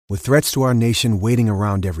With threats to our nation waiting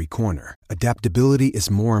around every corner, adaptability is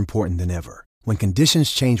more important than ever. When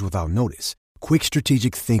conditions change without notice, quick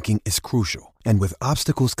strategic thinking is crucial. And with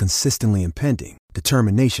obstacles consistently impending,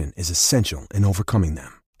 determination is essential in overcoming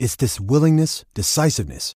them. It's this willingness,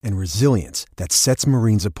 decisiveness, and resilience that sets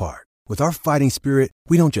Marines apart. With our fighting spirit,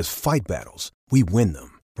 we don't just fight battles, we win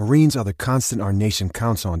them. Marines are the constant our nation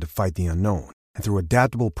counts on to fight the unknown. And through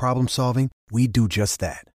adaptable problem solving, we do just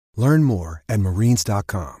that. Learn more at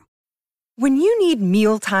marines.com. When you need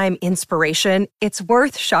mealtime inspiration, it's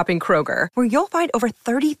worth shopping Kroger, where you'll find over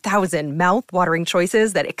 30,000 mouth-watering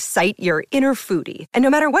choices that excite your inner foodie. And no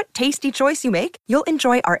matter what tasty choice you make, you'll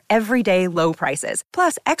enjoy our everyday low prices,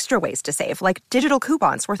 plus extra ways to save, like digital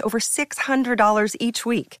coupons worth over $600 each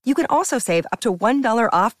week. You can also save up to $1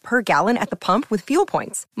 off per gallon at the pump with fuel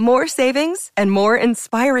points. More savings and more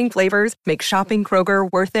inspiring flavors make shopping Kroger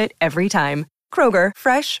worth it every time. Kroger,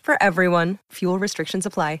 fresh for everyone. Fuel restrictions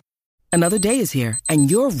apply. Another day is here,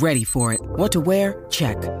 and you're ready for it. What to wear?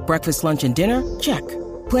 Check. Breakfast, lunch, and dinner? Check.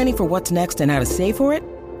 Planning for what's next and how to save for it?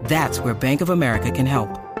 That's where Bank of America can help.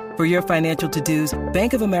 For your financial to-dos,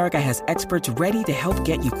 Bank of America has experts ready to help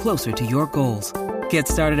get you closer to your goals. Get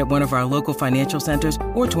started at one of our local financial centers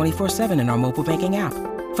or 24/7 in our mobile banking app.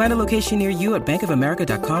 Find a location near you at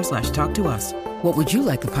bankofamerica.com/talktous. What would you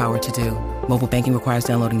like the power to do? Mobile banking requires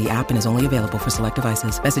downloading the app and is only available for select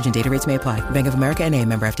devices. Message and data rates may apply. Bank of America N.A.,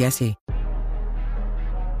 member FDIC.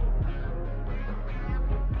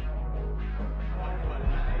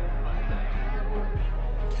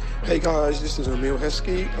 Hey guys, this is Emil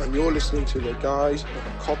Heskey, and you're listening to the guys of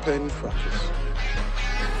Cop and Fracas.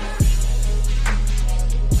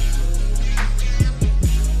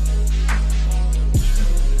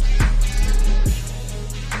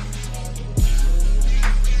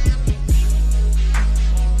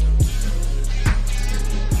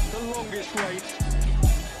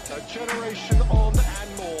 Generation on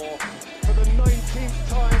and more for the 19th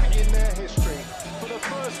time in their history, for the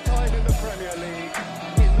first time in the Premier League,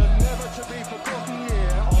 in the never-to-be-forgotten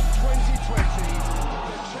year of 2020,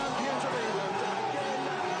 the champions of England again.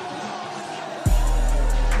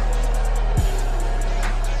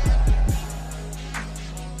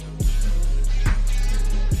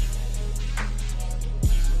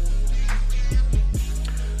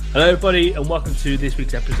 Hello everybody and welcome to this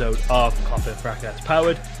week's episode of Cop and Fracas,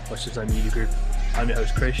 powered by Sunshine Media Group. I'm your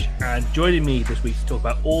host Krish, and joining me this week to talk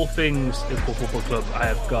about all things Liverpool Football Club, I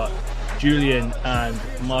have got Julian and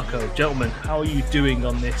Marco. Gentlemen, how are you doing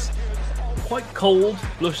on this quite cold,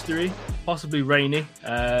 blustery, possibly rainy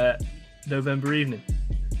November evening?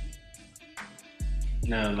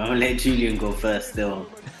 No, I'm gonna let Julian go first still.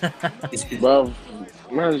 Well,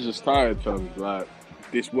 man's just tired, fam. Like,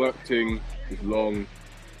 this work thing is long,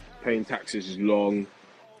 paying taxes is long.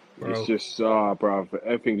 Bro. It's just, bruv,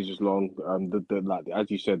 everything is just long. Like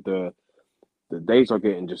as you said, the days are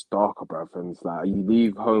getting just darker, bruv. And it's like you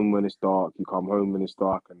leave home when it's dark, you come home when it's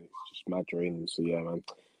dark, and it's just mad raining. So yeah, man.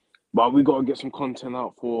 But we gotta get some content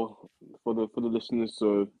out for the listeners.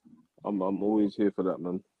 So I'm always here for that,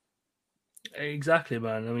 man. Exactly,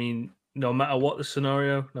 man. I mean, no matter what the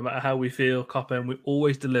scenario, no matter how we feel, Cop and we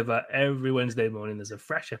always deliver every Wednesday morning. There's a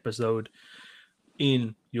fresh episode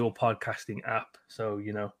in your podcasting app. So,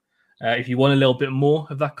 you know, if you want a little bit more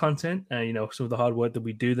of that content, you know, some of the hard work that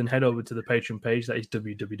we do, then head over to the Patreon page. That is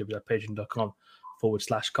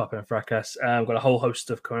www.patreon.com/Cop and Fracas. We've got a whole host of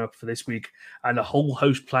stuff coming up for this week and a whole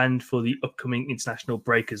host planned for the upcoming international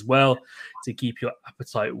break as well, to keep your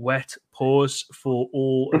appetite wet. Pause for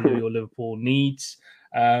all of your Liverpool needs.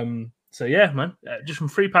 So yeah, man, just from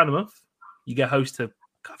 £3 a month, you get host to,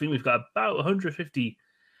 I think we've got about 150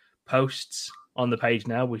 posts on the page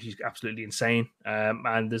now, which is absolutely insane.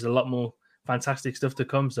 And there's a lot more fantastic stuff to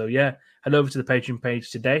come. So yeah, head over to the Patreon page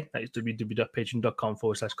today. That is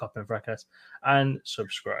www.patreon.com/Cop and Fracas, and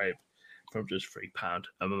subscribe from just £3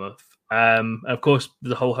 a month. Of course,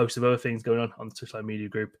 there's a whole host of other things going on the Touchline Media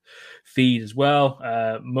Group feed as well.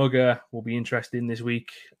 Mugger will be interesting this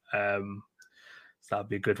week. So that'll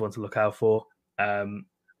be a good one to look out for.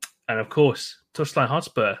 And of course, Touchline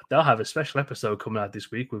Hotspur, they'll have a special episode coming out this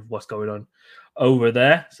week with what's going on over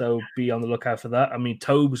there. So be on the lookout for that. I mean,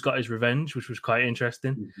 Tobe's got his revenge, which was quite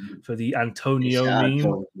interesting for the Antonio meme.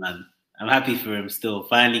 Tobe, man. I'm happy for him still.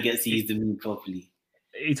 Finally gets to use the meme properly.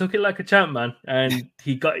 He took it like a champ, man. And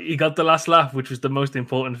he got the last laugh, which was the most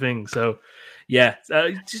important thing. So, yeah,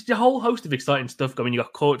 just a whole host of exciting stuff going. You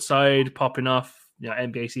got Courtside popping off. You know,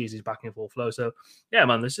 NBA season is back in full flow. So, yeah,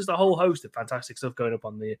 man, there's just a whole host of fantastic stuff going up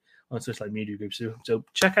on Touchline Media Group. So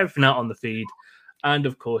check everything out on the feed. And,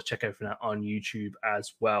 of course, check everything out on YouTube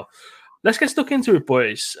as well. Let's get stuck into it,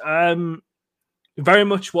 boys. very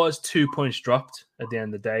much was 2 points dropped at the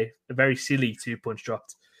end of the day. A very silly 2 points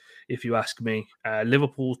dropped, if you ask me.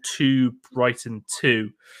 Liverpool 2, Brighton 2.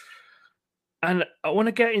 And I want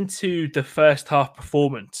to get into the first half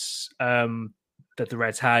performance that the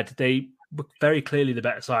Reds had. They were very clearly the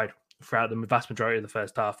better side throughout the vast majority of the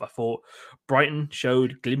first half. I thought Brighton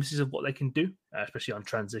showed glimpses of what they can do, especially on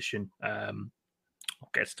transition. I'll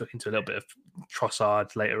get stuck into a little bit of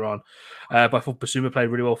Trossard later on. But I thought Basuma played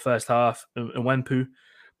really well first half, and Wempu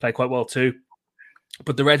played quite well too.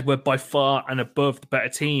 But the Reds were by far and above the better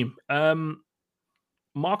team.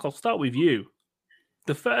 Mark, I'll start with you.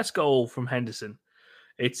 The first goal from Henderson,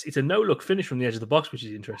 it's a no-look finish from the edge of the box, which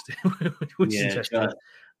is interesting. Interesting.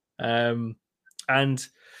 Sure. And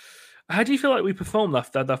how do you feel like we performed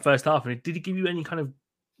that first half? And did it give you any kind of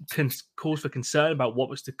cause for concern about what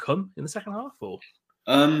was to come in the second half? Or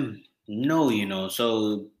No,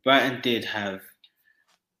 so Brighton did have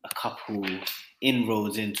a couple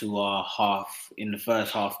inroads into our half in the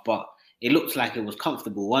first half, but it looked like it was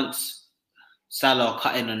comfortable. Once Salah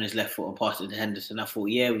cut in on his left foot and passed it to Henderson, I thought,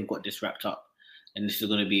 yeah, we've got this wrapped up and this is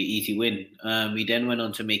going to be an easy win. We then went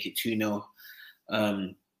on to make it 2-0.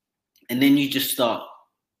 And then you just start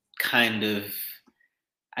kind of,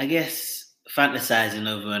 I guess, fantasizing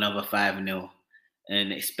over another 5-0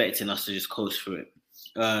 and expecting us to just coast through it.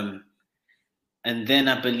 And then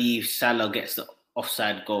I believe Salah gets the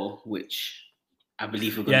offside goal, which I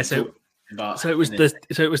believe we're going to talk about. So it was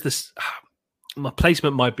this. My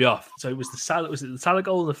placement might be off. So it was the Salah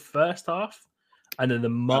goal in the first half, and then the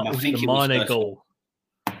Mane goal.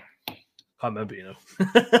 Can't remember,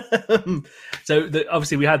 So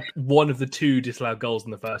obviously we had one of the two disallowed goals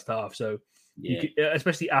in the first half. So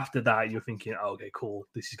especially after that, you're thinking, oh, okay, cool.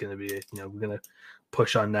 This is going to be it. We're going to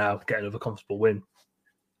push on now, get another comfortable win.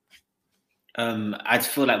 I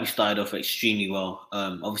feel like we started off extremely well.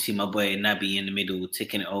 Obviously, my boy Naby in the middle,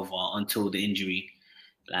 taking it over until the injury.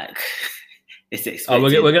 Like, it's expected. Oh, we're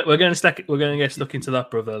going to get stuck into that,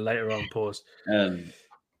 brother, later on. Pause.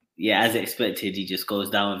 As expected, he just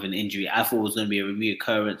goes down with an injury. I thought it was going to be a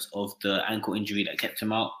reoccurrence of the ankle injury that kept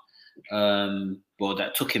him out,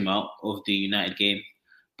 that took him out of the United game.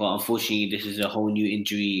 But unfortunately, this is a whole new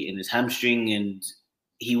injury in his hamstring, and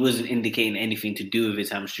he wasn't indicating anything to do with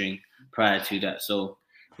his hamstring prior to that. So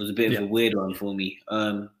it was a bit of a weird one for me.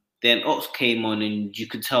 Then Ox came on, and you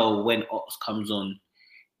could tell when Ox comes on,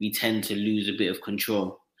 we tend to lose a bit of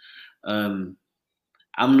control. I'm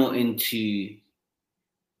not into...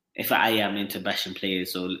 I am into bashing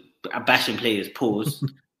players, so bashing players, pause,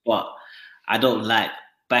 but I don't like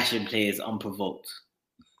bashing players unprovoked.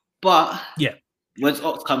 But once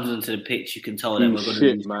Ox comes onto the pitch, you can tell that we're going to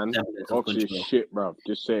lose man. Ox is shit, bro.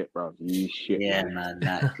 Just say it, bro. You shit. Yeah, man.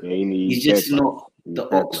 He's just not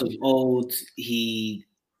the Ox of old. He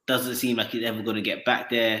doesn't seem like he's ever going to get back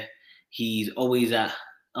there. He's always at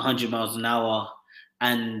 100 miles an hour.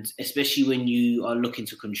 And especially when you are looking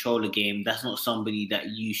to control a game, that's not somebody that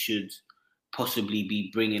you should possibly be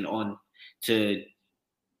bringing on to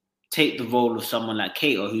take the role of someone like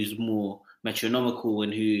Keita, who's more metronomical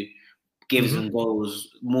and who gives them goals,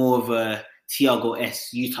 more of a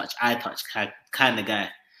Thiago-esque, you touch, I touch kind of guy,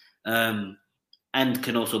 and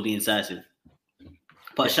can also be incisive.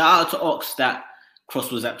 But shout out to Ox, that cross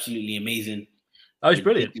was absolutely amazing. That was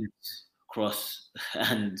brilliant. Cross,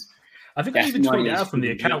 and... I think I even tweeted out from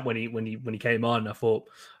the account when he came on. I thought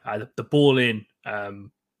the ball in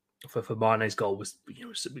for Mane's goal was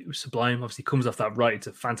sublime. Obviously, comes off that right. It's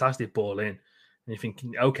a fantastic ball in, and you're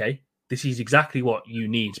thinking, okay, this is exactly what you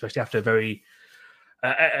need, especially after a very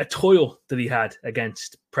a toil that he had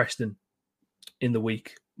against Preston in the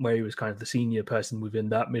week, where he was kind of the senior person within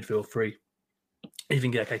that midfield three. You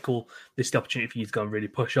think, okay, cool, this is the opportunity for you to go and really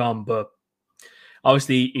push on, but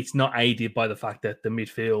obviously, it's not aided by the fact that the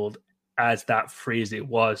midfield, as that free as it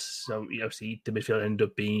was, so obviously the midfield ended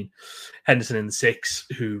up being Henderson in the six,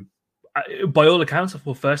 who, by all accounts,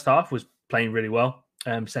 for first half was playing really well.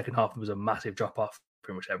 Second half was a massive drop off.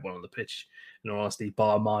 Pretty much everyone on the pitch, in all honesty,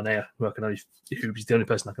 bar Mane, who's the only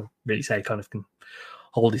person I can really say kind of can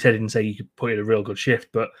hold his head and say he could put in a real good shift.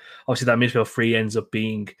 But obviously that midfield three ends up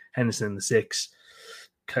being Henderson in the six,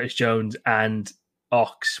 Curtis Jones, and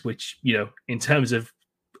Ox, which, in terms of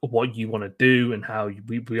what you want to do and how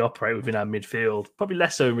we operate within our midfield, probably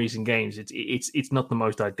less so in recent games. It's not the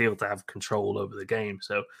most ideal to have control over the game.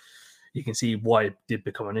 So you can see why it did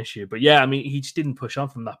become an issue. But yeah, I mean, he just didn't push on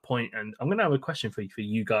from that point. And I'm going to have a question for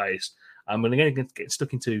you guys. I'm going to get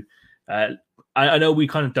stuck into... I know we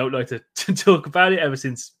kind of don't like to talk about it ever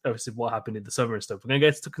since what happened in the summer and stuff. We're going to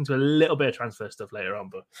get stuck into a little bit of transfer stuff later on.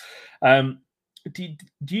 But do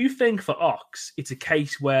you think for Ox, it's a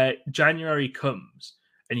case where January comes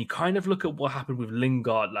and you kind of look at what happened with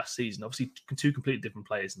Lingard last season? Obviously, two completely different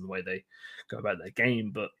players in the way they go about their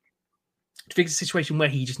game, but do you think it's a situation where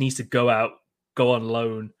he just needs to go on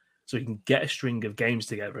loan so he can get a string of games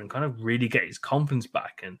together and kind of really get his confidence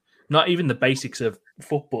back? And not even the basics of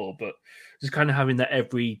football, but just kind of having that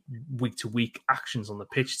every week-to-week actions on the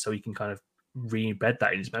pitch so he can kind of re-embed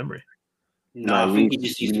that in his memory. No, I think he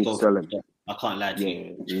just needs to go for it. I can't lie to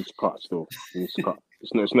you. You need to cut still. You need to cut.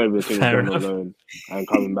 It's not even a thing of going alone and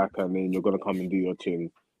coming back and then you're going to come and do your thing.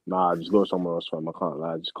 Nah, just go somewhere else, fam. I can't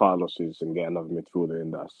lie. Just cut losses and get another midfielder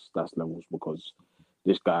in. That's levels, because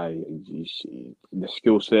this guy, the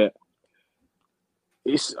skill set.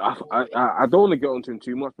 I don't want to get onto him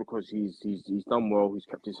too much because he's done well. He's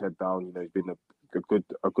kept his head down. You know, he's been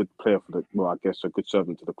a good player for a good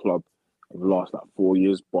servant to the club over the last 4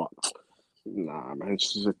 years. But nah, man,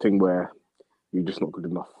 it's just a thing where you're just not good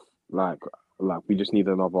enough. Like we just need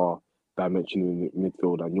another dimension in the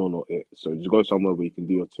midfield, and you're not it. So just go somewhere where you can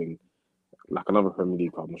do your thing, like another Premier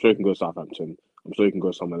League club. I'm sure you can go Southampton. I'm sure you can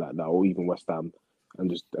go somewhere like that, or even West Ham,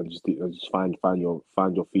 and just find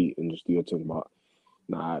your feet and just do your thing. But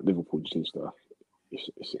nah, Liverpool just needs to.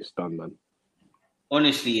 It's done, man.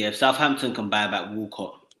 Honestly, if Southampton can buy back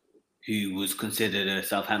Walcott, who was considered a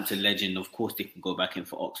Southampton legend, of course they can go back in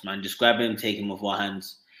for Ox, man. Just grab him, take him off our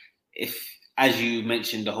hands. If, as you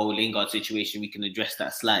mentioned, the whole Lingard situation, we can address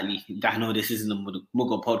that slightly. I know this isn't a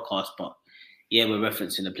Mugger podcast, but yeah, we're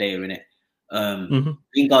referencing the player in it.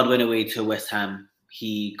 Lingard went away to West Ham.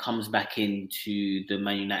 He comes back into the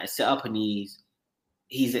Man United setup, and he's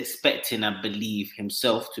expecting, I believe,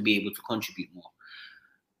 himself to be able to contribute more.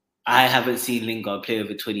 I haven't seen Lingard play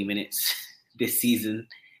over 20 minutes this season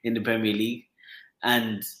in the Premier League.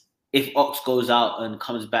 And if Ox goes out and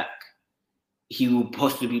comes back, he will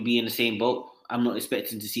possibly be in the same boat. I'm not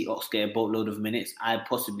expecting to see Ox get a boatload of minutes. I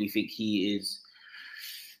possibly think he is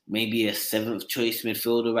maybe a 7th choice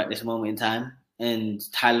midfielder at this moment in time. And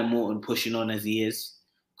Tyler Morton, pushing on as he is,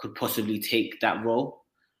 could possibly take that role.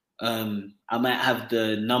 I might have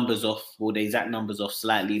the numbers off, or the exact numbers off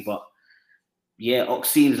slightly, but yeah, Ox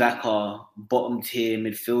seems like our bottom tier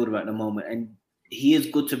midfielder at the moment. And he is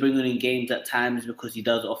good to bring on in games at times because he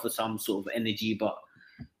does offer some sort of energy. But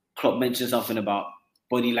Klopp mentioned something about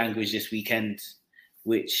body language this weekend,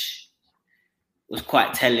 which was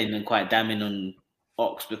quite telling and quite damning on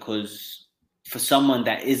Ox, because for someone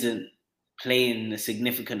that isn't playing a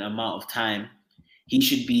significant amount of time, he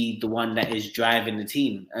should be the one that is driving the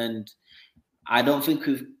team. And I don't think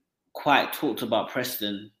we've quite talked about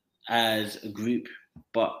Preston as a group,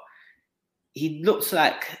 but he looks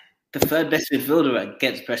like the third best midfielder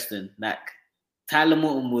against Preston. Like, Tyler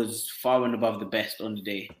Morton was far and above the best on the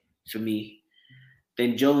day for me.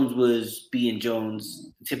 Then Jones was being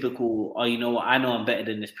Jones, typical, oh, you know what, I know I'm better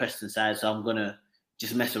than this Preston side, so I'm going to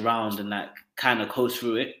just mess around and like kind of coast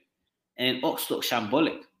through it. And Ox looked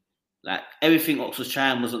shambolic. Like, everything Ox was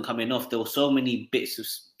trying wasn't coming off. There were so many bits of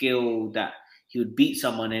skill that he would beat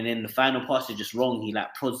someone, and then the final pass is just wrong. He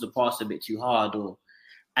like prods the pass a bit too hard,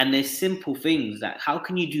 and there's simple things like, how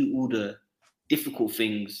can you do all the difficult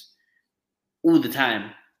things all the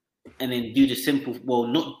time and then do the simple,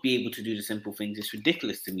 not be able to do the simple things? It's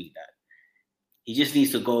ridiculous to me that he just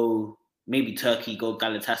needs to go, maybe Turkey, go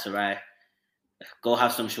Galatasaray, go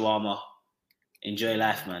have some shawarma, enjoy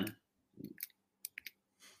life, man.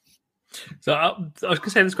 So I was going to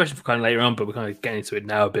say this question for kind of later on, but we're kind of getting into it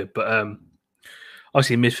now a bit. But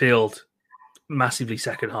obviously midfield, massively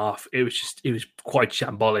second half, it was quite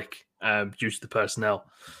shambolic due to the personnel.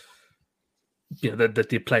 You know, that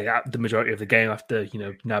they play the majority of the game after, you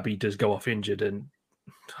know, Naby does go off injured, and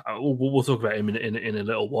we'll talk about him in a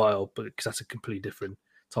little while, but because that's a completely different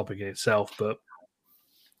topic in itself. But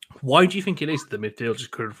why do you think it is that the midfield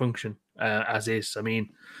just couldn't function as is? I mean,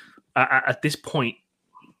 at this point,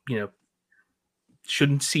 you know,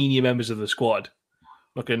 shouldn't senior members of the squad, I'm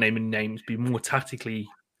not going to name any names, be more tactically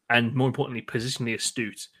and more importantly positionally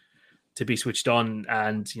astute to be switched on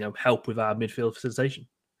and, you know, help with our midfield facilitation?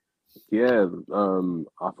 Yeah,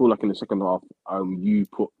 I feel like in the second half, you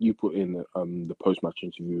put in the post-match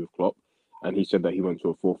interview with Klopp, and he said that he went to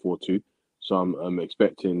a 4-4-2. So I'm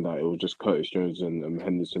expecting that it was just Curtis Jones and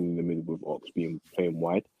Henderson in the middle with Ox playing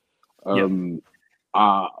wide.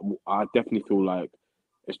 I definitely feel like,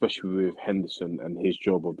 especially with Henderson and his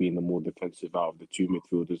job of being the more defensive out of the two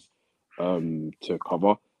midfielders to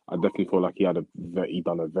cover, I definitely feel like he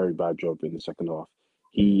done a very bad job in the second half.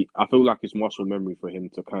 I feel like it's muscle memory for him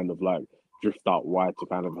to kind of like drift out wide to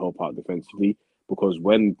kind of help out defensively, because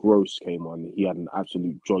when Gross came on, he had an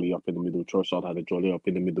absolute jolly up in the middle. Trossard had a jolly up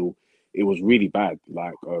in the middle. it was really bad.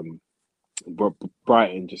 Like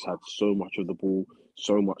Brighton just had so much of the ball,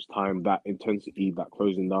 so much time, that intensity, that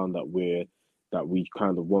closing down that we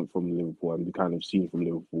kind of want from Liverpool and we kind of seen from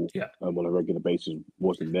Liverpool on a regular basis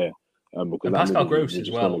wasn't there. Because and that Pascal middle Gross was as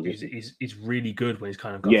just well. non-existent. He's really good when he's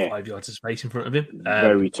kind of got 5 yards of space in front of him.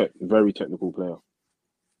 Very technical player.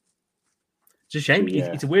 It's a shame. So,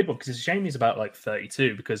 yeah. It's a weird one because it's a shame he's about like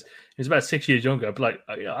 32 because he's about 6 years younger. But like,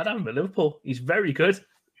 I don't know, at Liverpool, he's very good.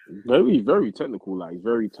 Very, very technical. Like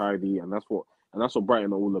very tidy, and that's what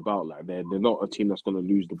Brighton are all about. Like they're not a team that's going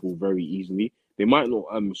to lose the ball very easily. They might not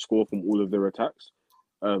score from all of their attacks.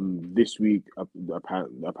 This week,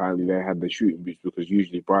 apparently they had the shooting boost because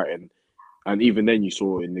usually Brighton, and even then you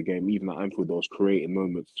saw in the game, even at Anfield, they was creating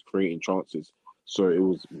moments, creating chances. So it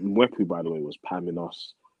was Mwepu, by the way, was pamming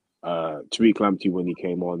us. Tariq Lamptey, when he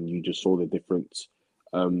came on, you just saw the difference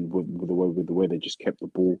with the way they just kept the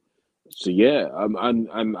ball. So yeah, and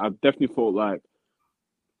I definitely thought like,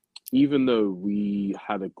 even though we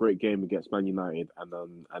had a great game against Man United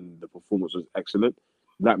and the performance was excellent,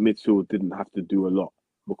 that midfield didn't have to do a lot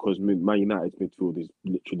because Man United's midfield is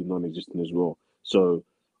literally non-existent as well. So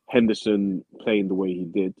Henderson playing the way he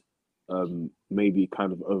did, maybe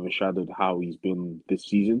kind of overshadowed how he's been this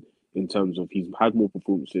season in terms of he's had more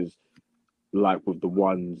performances like with the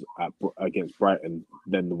ones against Brighton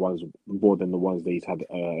than the ones that he's had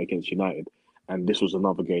against United. And this was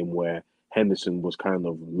another game where Henderson was kind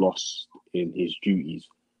of lost in his duties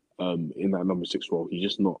in that number 6 role. He's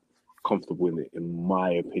just not comfortable in it, in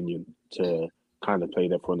my opinion, to kind of play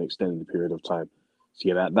there for an extended period of time. So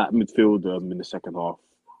yeah, that midfield in the second half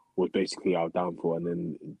was basically our downfall, and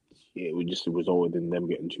then it just resulted in them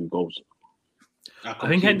getting 2 goals. I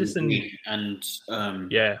think Henderson and for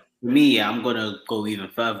me, I'm gonna go even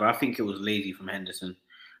further. I think it was lazy from Henderson.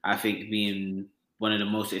 I think being one of the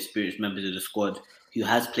most experienced members of the squad who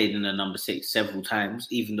has played in the number 6 several times,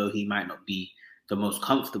 even though he might not be the most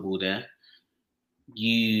comfortable there,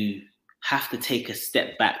 you have to take a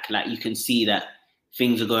step back. Like you can see that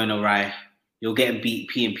things are going awry. You're getting beat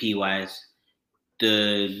P&P wise.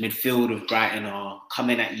 The midfield of Brighton are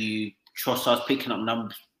coming at you. Trossard's picking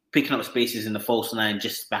up spaces in the false line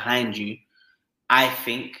just behind you. I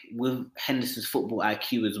think with Henderson's football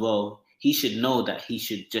IQ as well, he should know that he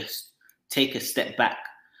should just take a step back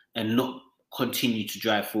and not continue to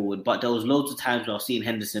drive forward. But there was loads of times where I've seen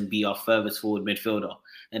Henderson be our furthest forward midfielder,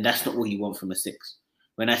 and that's not what you want from a 6.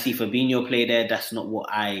 When I see Fabinho play there, that's not what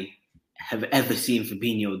I have ever seen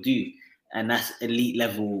Fabinho do. And that's elite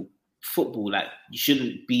level football. Like, you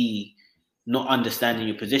shouldn't be not understanding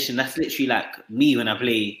your position. That's literally like me when I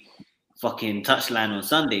play fucking touchline on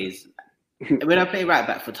Sundays. When I play right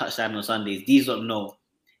back for touchline on Sundays, these don't know.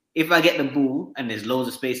 If I get the ball and there's loads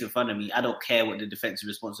of space in front of me, I don't care what the defensive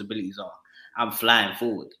responsibilities are. I'm flying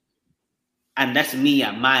forward. And that's me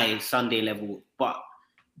at my Sunday level. But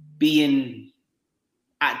being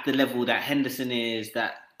at the level that Henderson is,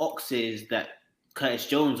 that Ox is, that Curtis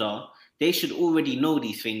Jones are, they should already know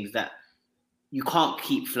these things, that you can't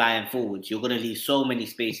keep flying forwards. You're going to leave so many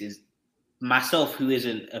spaces. Myself, who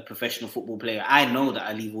isn't a professional football player, I know that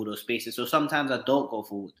I leave all those spaces. So sometimes I don't go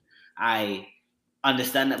forward. I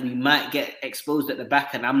understand that we might get exposed at the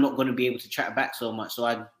back and I'm not going to be able to track back so much. So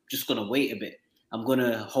I'm just going to wait a bit. I'm going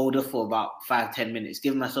to hold up for about 5-10 minutes,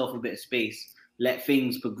 give myself a bit of space, let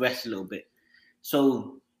things progress a little bit.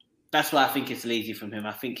 So that's why I think it's lazy from him.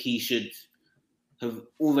 I think he should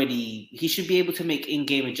be able to make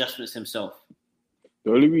in-game adjustments himself.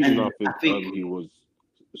 The only reason I think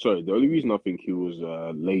he was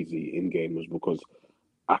lazy in game was because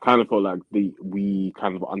I kind of felt like we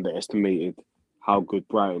kind of underestimated how good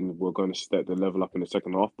Brighton were going to step the level up in the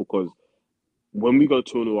second half, because when we go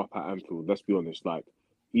 2-0 up at Anfield, let's be honest, like,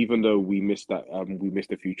 even though we missed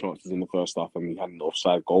a few chances in the first half and we had an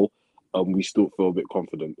offside goal, we still feel a bit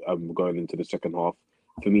confident going into the second half.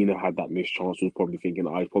 Firmino had that missed chance, was probably thinking,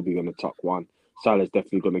 he's probably going to tuck one. Salah's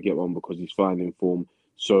definitely going to get one because he's fine in form.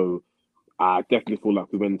 So I definitely feel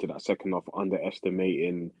like we went into that second half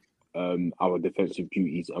underestimating our defensive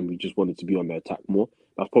duties, and we just wanted to be on the attack more.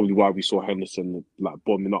 That's probably why we saw Henderson like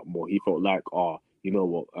bombing up more. He felt like, you know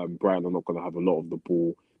what, Brighton are not going to have a lot of the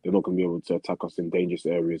ball. They're not going to be able to attack us in dangerous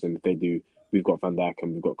areas. And if they do, we've got Van Dijk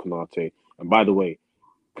and we've got Konate. And by the way,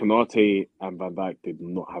 Konate and Van Dijk did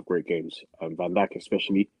not have great games. Van Dijk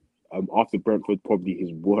especially, after Brentford, probably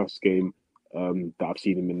his worst game that I've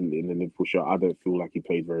seen him in the Liverpool shirt. I don't feel like he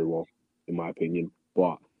played very well, in my opinion.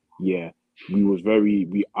 But yeah, I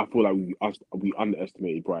feel like we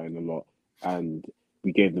underestimated Brighton a lot, and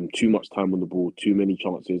we gave them too much time on the ball, too many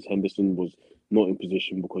chances. Henderson was not in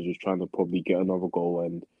position because he was trying to probably get another goal,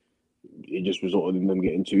 and it just resulted in them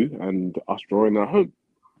getting 2 and us drawing at home.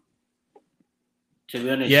 To be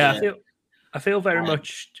honest, yeah, I feel very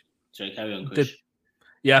much. Sorry, carry on, Chris.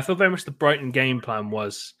 I feel very much the Brighton game plan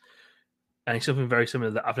was, and it's something very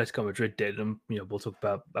similar that Atletico Madrid did, and we'll talk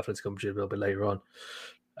about Atletico Madrid a little bit later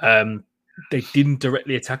on. They didn't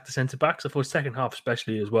directly attack the centre backs. I thought second half,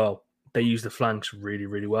 especially as well, they used the flanks really,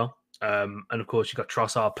 really well. And of course, you got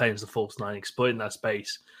Trossard playing as the false 9, exploiting that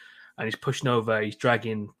space, and he's pushing over. He's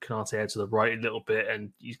dragging Konate out to the right a little bit,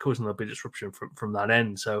 and he's causing a little bit of disruption from that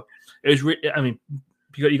end. So it was.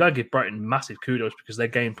 You got to give Brighton massive kudos because their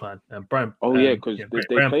game plan and Brian. Because they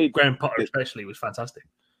played. Graham Potter especially was fantastic.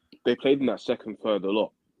 They played in that second third a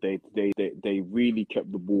lot. They really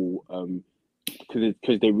kept the ball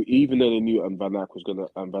because they even though they knew Van Dijk was gonna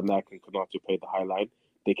Van Dijk and Konate played the high line,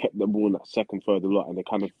 they kept the ball in that second third a lot, and they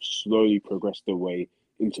kind of slowly progressed their way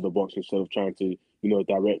into the box instead of trying to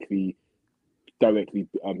directly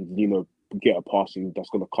get a passing that's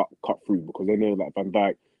gonna cut through, because they know that Van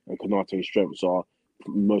Dijk and Konate's strengths are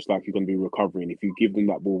most likely going to be recovering. If you give them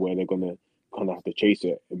that ball where they're going to kind of have to chase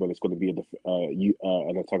it, when it's going to be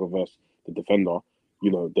an attacker versus the defender, they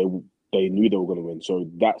knew they were going to win. So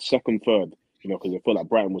that second third, because they felt like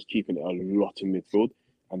Brighton was keeping it a lot in midfield,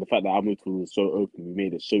 and the fact that our midfield was so open, we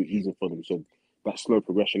made it so easy for them. So that slow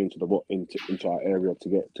progression into our area to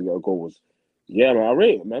get a goal was, man, I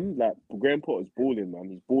rate it, man. Like, Graham Potter's balling, man.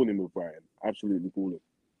 He's balling with Brighton, absolutely balling.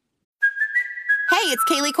 Hey, it's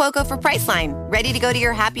Kaylee Cuoco for Priceline. Ready to go to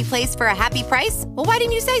your happy place for a happy price? Well, why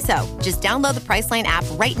didn't you say so? Just download the Priceline app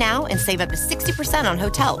right now and save up to 60% on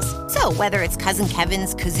hotels. So whether it's Cousin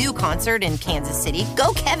Kevin's Kazoo Concert in Kansas City,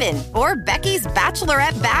 go Kevin, or Becky's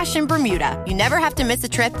Bachelorette Bash in Bermuda, you never have to miss a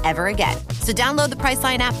trip ever again. So download the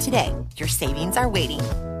Priceline app today. Your savings are waiting.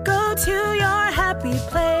 Go to your happy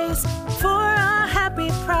place for a happy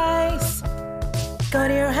price. Go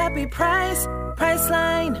to your happy price,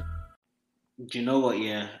 Priceline. Do you know what?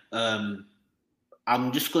 Yeah,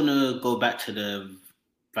 I'm just gonna go back to the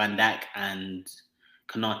Van Dijk and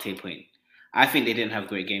Konate point. I think they didn't have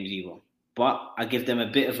great games either, but I give them a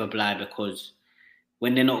bit of a blight because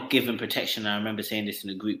when they're not given protection, I remember saying this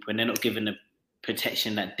in the group, when they're not given the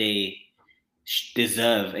protection that they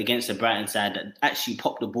deserve against the Brighton side that actually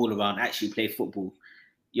pop the ball around, actually play football,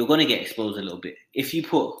 you're gonna get exposed a little bit. If you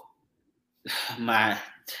put my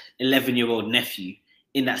 11-year-old nephew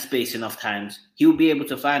in that space enough times, he'll be able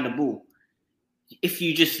to find the ball. If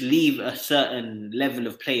you just leave a certain level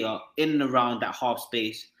of player in and around that half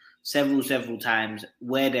space several times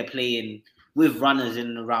where they're playing with runners in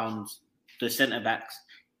and around the centre-backs,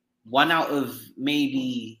 one out of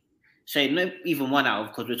maybe, not even one out of,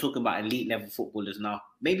 because we're talking about elite level footballers now,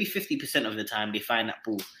 maybe 50% of the time they find that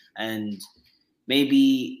ball. And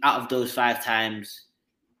maybe out of those 5 times,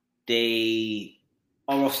 they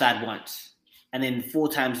are offside once. And then 4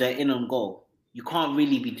 times they're in on goal. You can't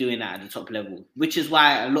really be doing that at the top level, which is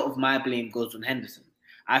why a lot of my blame goes on Henderson.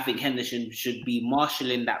 I think Henderson should be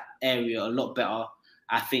marshalling that area a lot better.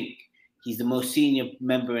 I think he's the most senior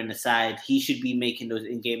member in the side. He should be making those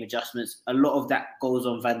in-game adjustments. A lot of that goes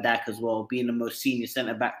on Van Dijk as well. Being the most senior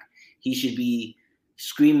centre-back, he should be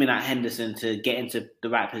screaming at Henderson to get into the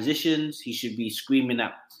right positions. He should be screaming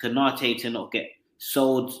at Konate to not get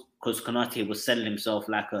sold, because Konate was selling himself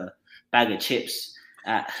like a bag of chips.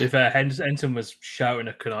 To be fair, Henderson was shouting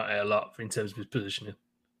at Konate a lot in terms of his positioning.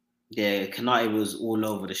 Yeah, Konate was all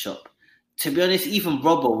over the shop. To be honest, even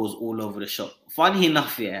Robbo was all over the shop. Funny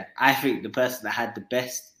enough, I think the person that had the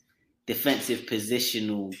best defensive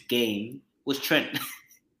positional game was Trent.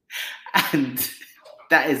 And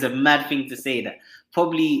that is a mad thing to say, that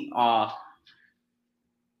probably our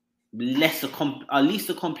least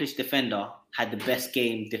accomplished defender had the best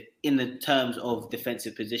game in the terms of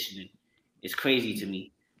defensive positioning. It's crazy to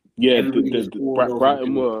me. Yeah,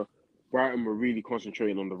 Brighton were really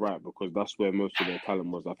concentrating on the right because that's where most of their talent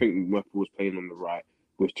was. I think Murphy was playing on the right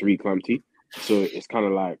with Tariq Lamptey. So it's kind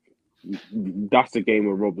of like, that's the game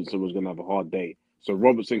where Robertson was going to have a hard day. So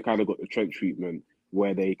Robertson kind of got the Trent treatment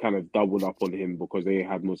where they kind of doubled up on him because they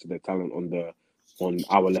had most of their talent on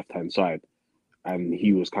our left-hand side. And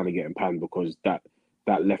he was kind of getting panned because that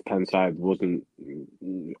left-hand side wasn't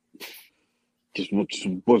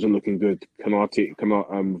looking good. Van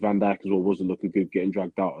Dijk as well wasn't looking good, getting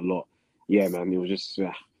dragged out a lot. Yeah, man, it was just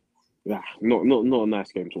not a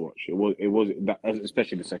nice game to watch. It was that,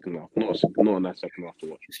 especially the second half. Not a nice second half to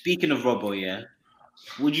watch. Speaking of Robbo,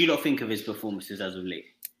 what do you not think of his performances as of late?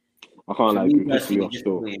 I can't lie, he's been pissing me off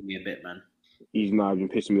still. Me a bit, man. He's been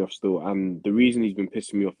pissing me off still, and the reason he's been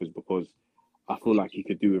pissing me off is because I feel like he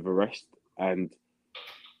could do with a rest, and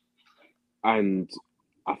I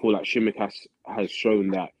feel like Tsimikas has shown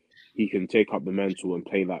that he can take up the mantle and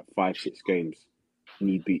play like 5-6 games,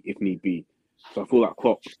 if need be. So I feel like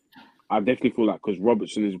Klopp. I definitely feel like because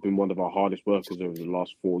Robertson has been one of our hardest workers over the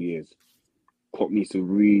last 4 years, Klopp needs to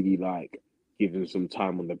really give him some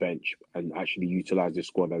time on the bench and actually utilize this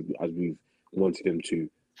squad as we've wanted him to.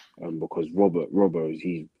 Because Robbo,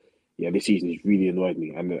 this season he's really annoyed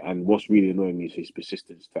me, and what's really annoying me is his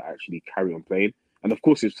persistence to actually carry on playing. And of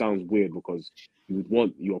course, it sounds weird because you would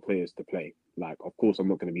want your players to play. Like, of course, I'm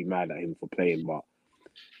not going to be mad at him for playing, but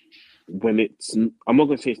when I'm not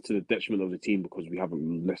going to say it's to the detriment of the team because we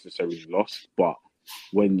haven't necessarily lost, but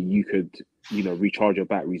when you could, recharge your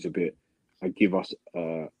batteries a bit and give us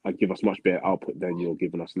much better output than you're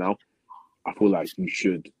giving us now, I feel like you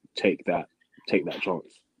should take that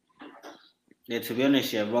chance. Yeah, to be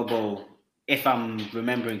honest, Robbo, if I'm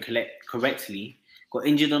remembering correctly, got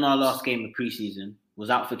injured on our last game of preseason, was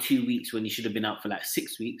out for 2 weeks when he should have been out for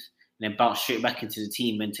 6 weeks, and then bounced straight back into the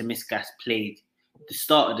team when Tsimikas played the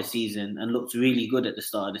start of the season and looked really good at the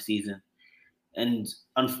start of the season. And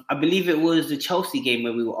I believe it was the Chelsea game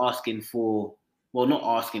where we were asking for, well, not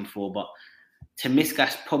asking for, but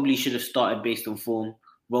Tsimikas probably should have started based on form.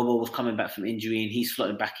 Robbo was coming back from injury and he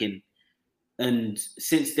slotted back in. And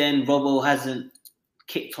since then, Robbo hasn't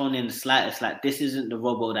kicked on in the slightest. This isn't the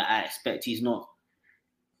Robbo that I expect. He's not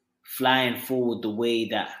flying forward the way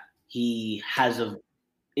that he has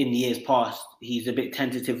in years past. He's a bit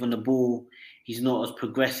tentative on the ball. He's not as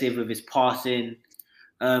progressive with his passing.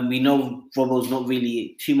 We know Robbo's not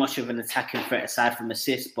really too much of an attacking threat aside from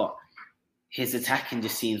assists, but his attacking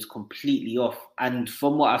just seems completely off. And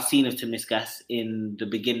from what I've seen of Tsimikas in the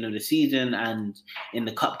beginning of the season and in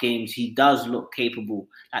the cup games, he does look capable.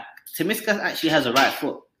 Tsimikas actually has a right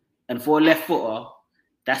foot. And for a left footer,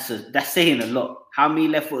 that's saying a lot. How many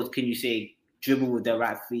left footers can you say dribble with their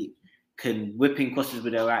right feet, can whip in crosses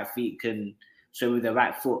with their right feet, can swim with their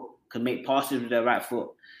right foot, can make passes with their right foot?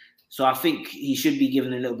 So I think he should be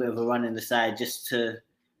given a little bit of a run in the side just to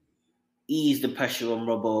ease the pressure on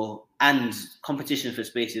Robbo. And competition for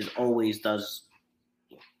spaces always does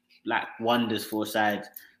wonders for a side.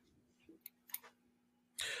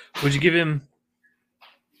 Would you give him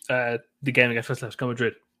the game against Atletico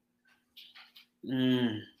Madrid?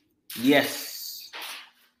 Yes,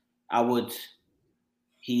 I would.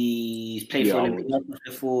 He's played for Olympiacos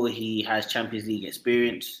before. He has Champions League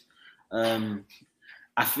experience.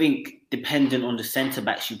 I think dependent on the centre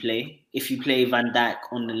backs you play. If you play Van Dijk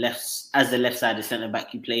on the left as the left-sided centre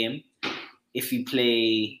back, you play him. If you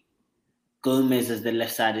play Gomez as the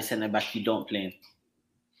left-sided centre back, you don't play him.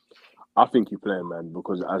 I think you play him, man,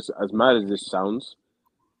 because as mad as this sounds,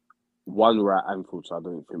 one, we're at Anfield, so I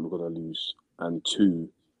don't think we're going to lose. And two,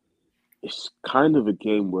 it's kind of a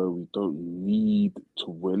game where we don't need to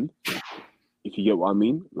win, if you get what I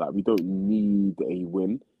mean. We don't need a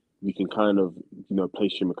win. We can kind of, play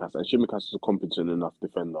Tsimikas. And Tsimikas is a competent enough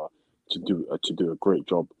defender to do a great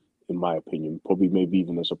job, in my opinion. Probably maybe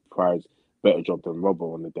even a surprise better job than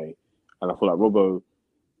Robbo on the day. And I feel like Robbo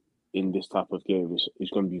in this type of game is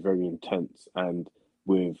going to be very intense. And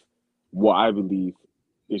with what I believe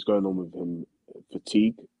is going on with him,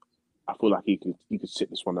 fatigue, I feel like he could sit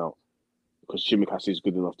this one out because Tsimikas is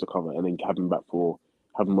good enough to cover and then have him back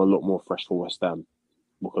have him a lot more fresh for West Ham,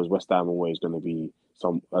 because West Ham away is going to be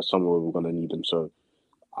somewhere we're going to need him. So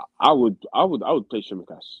I would play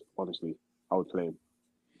Tsimikas, honestly. I would play him.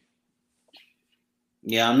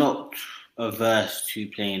 Yeah, I'm not averse to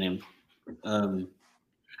playing him.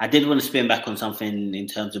 I did want to spin back on something in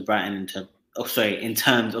terms of Brighton, in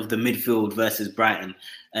terms of the midfield versus Brighton.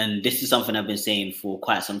 And this is something I've been saying for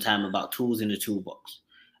quite some time about tools in the toolbox.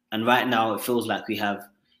 And right now it feels like we have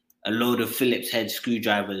a load of Phillips head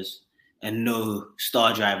screwdrivers and no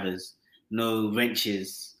star drivers, no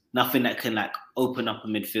wrenches, nothing that can open up a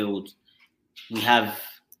midfield. We have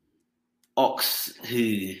Ox,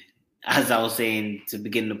 who, as I was saying to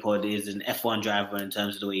begin the pod, is an F1 driver in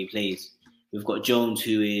terms of the way he plays. We've got Jones,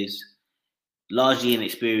 who is largely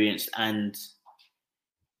inexperienced and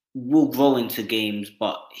will grow into games,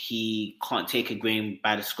 but he can't take a game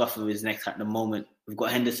by the scruff of his neck at the moment. We've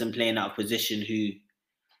got Henderson playing out of position, who,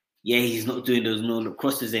 he's not doing those no-look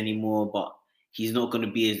crosses anymore, but he's not going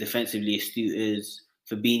to be as defensively astute as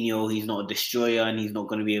Fabinho. He's not a destroyer, and he's not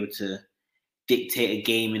going to be able to dictate a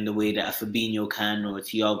game in the way that a Fabinho can or a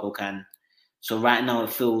Thiago can. So right now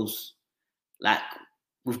it feels like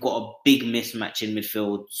we've got a big mismatch in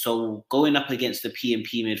midfield. So going up against the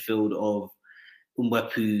P&P midfield of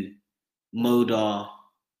Mwepu, Moda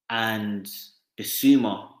and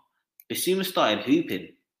Bissouma started hooping.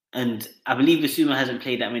 And I believe Bissouma hasn't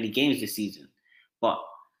played that many games this season. But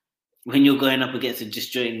when you're going up against a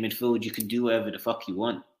disjointed midfield, you can do whatever the fuck you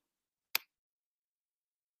want.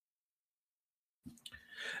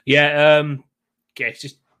 Yeah, it's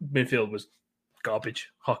just midfield was garbage,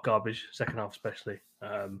 hot garbage, second half especially.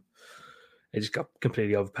 It just got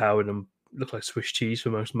completely overpowered and looked like Swiss cheese for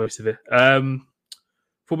most of it.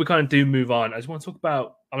 Before we kind of do move on, I just want to talk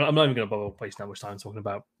about, I'm not even going to bother wasting that much time talking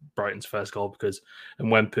about Brighton's first goal because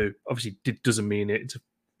Mwempu obviously doesn't mean it. It's a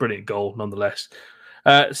brilliant goal nonetheless.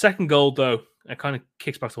 Second goal, though, it kind of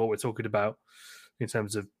kicks back to what we're talking about in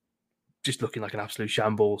terms of just looking like an absolute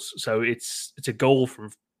shambles. So it's a goal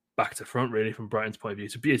from back to front, really, from Brighton's point of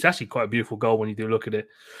view. It's actually quite a beautiful goal when you do look at it.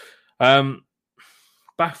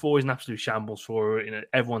 Back four is an absolute shambles for it. You know,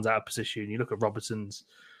 everyone's out of position. You look at Robertson's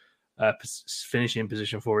finishing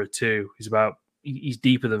position for it too. He's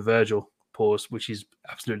deeper than Virgil, pause, which is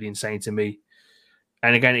absolutely insane to me.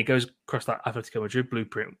 And again, it goes across that Atletico Madrid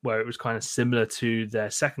blueprint where it was kind of similar to their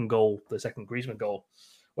second goal, the second Griezmann goal,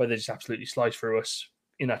 where they just absolutely sliced through us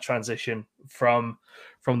in that transition from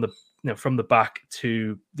the back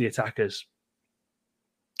to the attackers.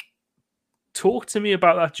 Talk to me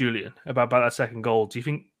about that, Julian, about that second goal. Do you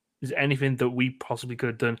think there's anything that we possibly could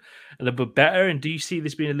have done a little bit better? And do you see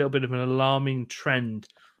this being a little bit of an alarming trend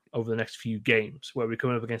over the next few games where we're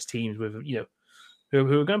coming up against teams with,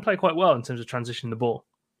 who are going to play quite well in terms of transitioning the ball?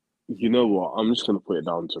 You know what? I'm just going to put it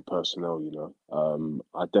down to personnel,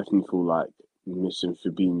 I definitely feel like missing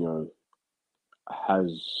Fabinho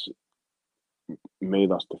has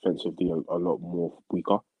made us defensively a lot more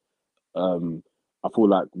weaker. I feel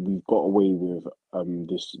like we've got away with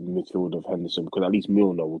this midfield of Henderson because at least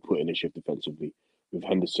Milner will put in a shift defensively with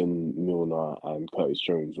Henderson, Milner and Curtis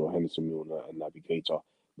Jones, or Henderson, Milner and Naby Keita,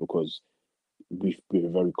 because we're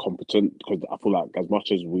very competent. Because I feel like as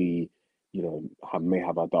much as we, may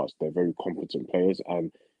have our doubts, they're very competent players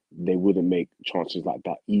and they wouldn't make chances like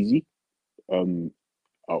that easy or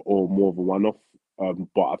more of a one-off.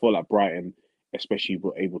 But I feel like Brighton, especially,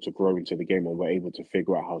 were able to grow into the game and were able to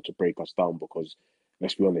figure out how to break us down because,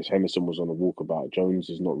 let's be honest, Henderson was on a walkabout. Jones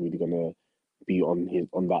is not really going to be on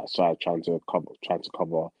that side trying to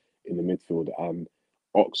cover in the midfield, and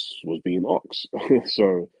Ox was being Ox.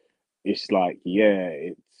 So it's like,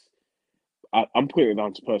 I'm putting it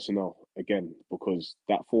down to personnel again because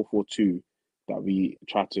that 4-4-2 that we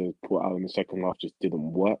tried to put out in the second half just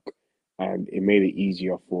didn't work, and it made it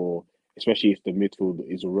easier for, especially if the midfield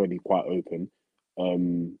is already quite open.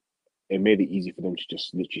 It made it easy for them to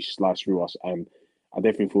just literally slice through us, and I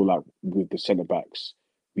definitely feel like with the centre backs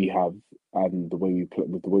we have and the way we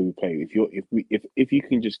play, if you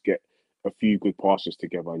can just get a few good passes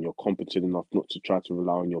together and you're competent enough not to try to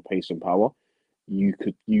rely on your pace and power, you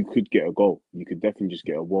could get a goal. You could definitely just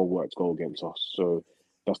get a well-worked goal against us. So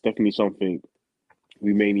that's definitely something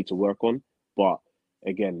we may need to work on. But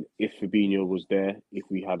again, if Fabinho was there, if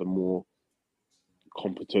we had a more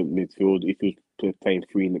competent midfield, if he was playing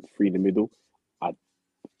three in the middle,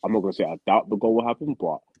 I'm not going to say I doubt the goal will happen,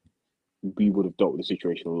 but we would have dealt with the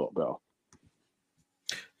situation a lot better.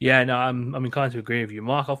 Yeah, no, I'm inclined to agree with you,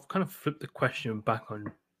 Mark. I'll kind of flip the question back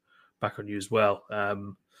on you as well.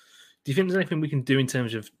 Do you think there's anything we can do in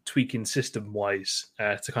terms of tweaking system-wise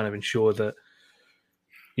to kind of ensure that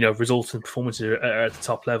results and performances are at the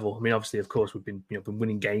top level? I mean, obviously, of course, we've been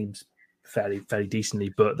winning games fairly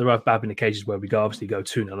decently, but there have been occasions where we go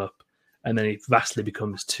 2-0 up, and then it vastly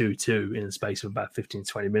becomes 2-2 in the space of about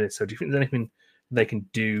 15-20 minutes. So do you think there's anything they can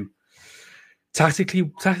do tactically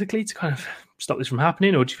to kind of stop this from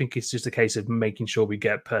happening, or do you think it's just a case of making sure we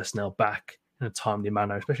get personnel back in a timely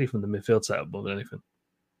manner, especially from the midfield setup more than anything?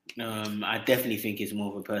 I definitely think it's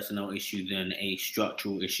more of a personnel issue than a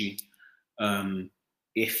structural issue.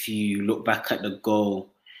 If you look back at the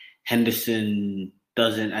goal, Henderson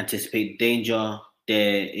doesn't anticipate danger.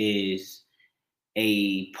 There is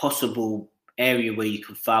a possible area where you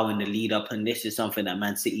can foul in the lead up, and this is something that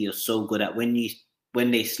Man City are so good at. When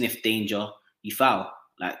they sniff danger, you foul.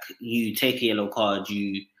 Like, you take a yellow card,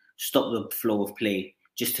 you stop the flow of play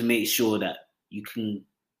just to make sure that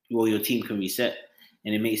your team can reset,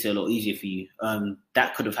 and it makes it a lot easier for you.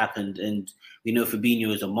 That could have happened, and we know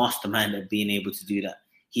Fabinho is a mastermind at being able to do that.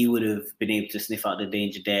 He would have been able to sniff out the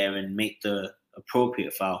danger there and make the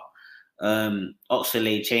appropriate foul.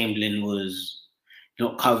 Oxlade-Chamberlain was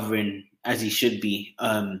not covering as he should be.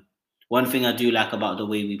 One thing I do like about the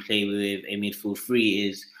way we play with a midfield three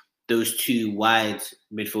is those two wide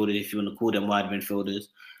midfielders, if you want to call them wide midfielders,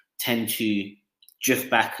 tend to drift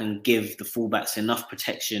back and give the fullbacks enough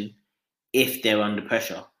protection if they're under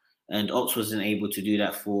pressure. And Ox wasn't able to do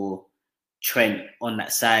that for Trent on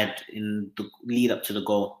that side in the lead up to the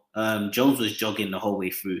goal. Jones was jogging the whole way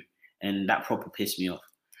through, and that proper pissed me off.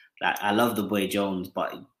 Like, I love the boy Jones,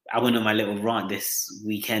 but I went on my little rant this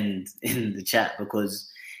weekend in the chat because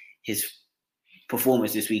his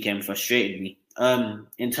performance this weekend frustrated me.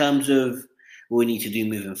 In terms of what we need to do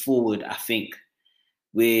moving forward, I think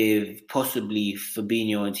with possibly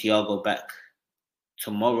Fabinho and Thiago back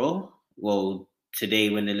tomorrow, well, today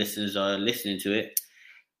when the listeners are listening to it,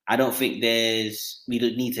 I don't think we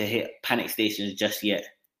don't need to hit panic stations just yet.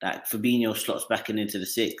 That Fabinho slots back into the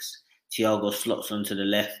 6, Thiago slots onto the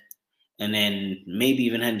left, and then maybe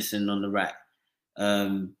even Henderson on the right.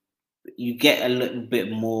 You get a little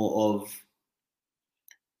bit more of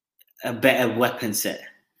a better weapon set.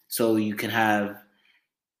 So you can have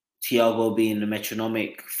Thiago being the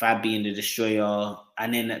metronomic, Fab being the destroyer,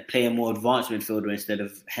 and then play a more advanced midfielder instead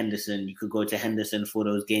of Henderson. You could go to Henderson for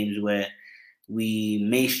those games where we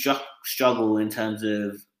may struggle in terms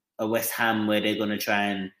of a West Ham where they're going to try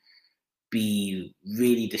and be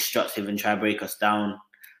really destructive and try to break us down.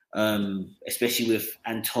 Especially with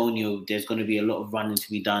Antonio, there's going to be a lot of running to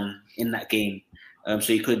be done in that game.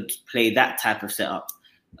 So you could play that type of setup.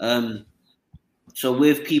 So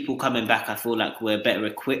with people coming back, I feel like we're better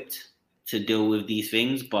equipped to deal with these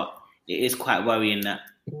things, but it is quite worrying that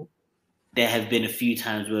there have been a few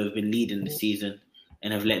times where we've been leading the season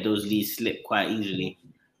and have let those leads slip quite easily.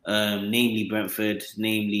 Namely Brentford,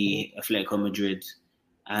 namely Atletico Madrid,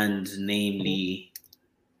 and namely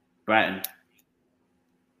Brighton.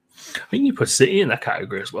 I think you put City in that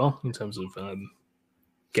category as well in terms of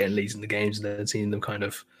getting leads in the games and then seeing them kind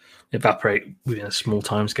of evaporate within a small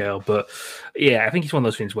time scale. But yeah, I think it's one of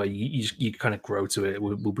those things where you kind of grow to it.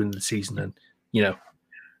 We'll win the season, and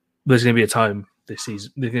there's going to be a time this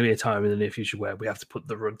season. There's going to be a time in the near future where we have to put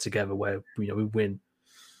the run together where we win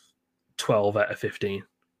 12 out of 15,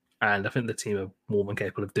 and I think the team are more than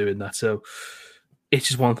capable of doing that. So it's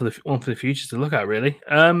just one for the future to look at, really.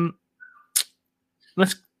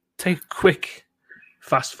 Let's take a quick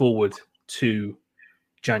fast forward to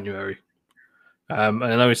January. I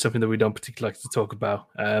know it's something that we don't particularly like to talk about,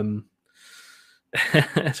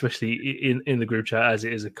 especially in the group chat, as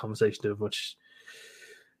it is a conversation of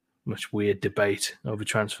much weird debate over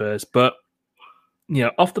transfers. But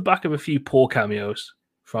off the back of a few poor cameos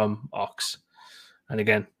from Ox, and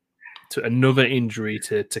again to another injury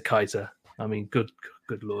to Keita. I mean, good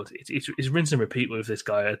Lord, it's rinse and repeat with this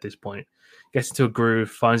guy at this point. Gets into a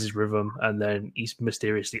groove, finds his rhythm, and then he's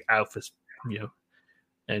mysteriously out for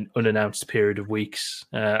an unannounced period of weeks.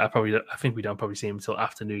 I think we don't probably see him until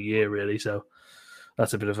after New Year, really. So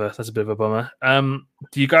that's a bit of a bummer.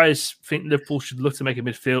 Do you guys think Liverpool should look to make a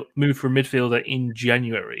move for a midfielder in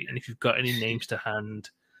January? And if you've got any names to hand,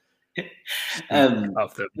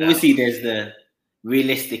 obviously there's the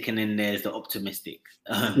realistic and then there's the optimistic.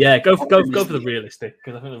 Go for the realistic,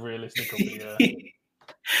 because I think the realistic will be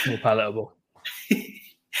more palatable.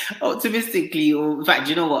 Optimistically, or in fact,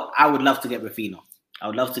 you know what? I would love to get Raphinha. I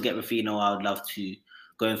would love to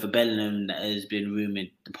go in for Bellingham, that has been rumoured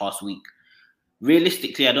the past week.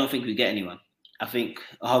 Realistically, I don't think we get anyone. I think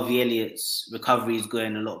Harvey Elliott's recovery is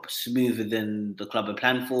going a lot smoother than the club had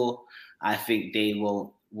planned for. I think they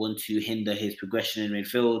will want to hinder his progression in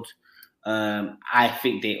midfield. I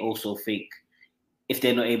think they also think if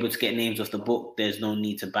they're not able to get names off the book, there's no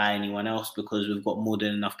need to buy anyone else because we've got more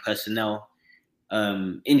than enough personnel,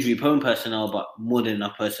 injury-prone personnel, but more than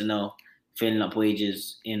enough personnel filling up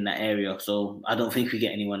wages in that area. So I don't think we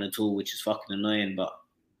get anyone at all, which is fucking annoying, but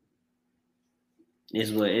it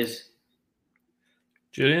is what it is.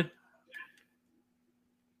 Julian?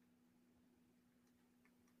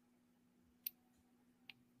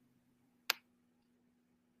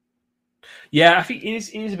 Yeah, I think it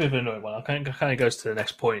is a bit of an annoying one. It kind of goes to the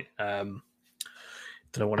next point that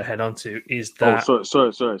I want to head on to. Is that... Oh,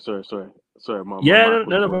 sorry. No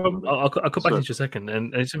problem. I'll come back to you in a second.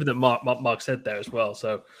 And it's something that Mark said there as well.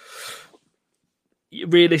 So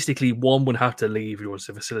realistically, one would have to leave in order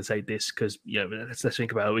to facilitate this because, let's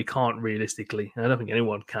think about it. We can't realistically, and I don't think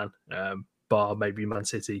anyone can, bar maybe Man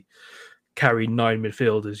City, carry 9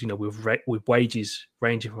 midfielders, with wages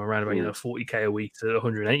ranging from around about 40k a week to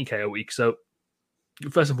 180k a week. So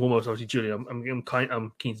first and foremost, obviously, Julian, I'm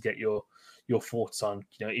keen to get your thoughts on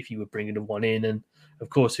if you were bringing one in, and of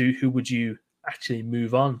course, who would you actually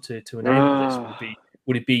move on to enable this?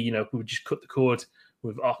 Would it be we would just cut the cord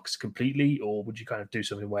with Ox completely, or would you kind of do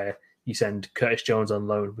something where you send Curtis Jones on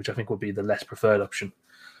loan, which I think would be the less preferred option?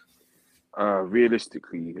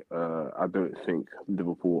 Realistically, I don't think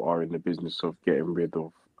Liverpool are in the business of getting rid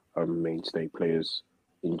of mainstay players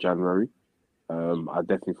in January. I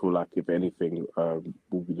definitely feel like, if anything,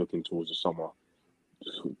 we'll be looking towards the summer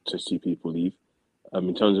to see people leave.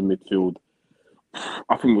 In terms of midfield,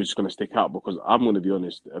 I think we're just going to stick out because I'm going to be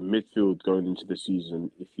honest, a midfield going into the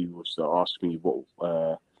season, if you was to ask me what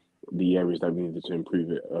the areas that we needed to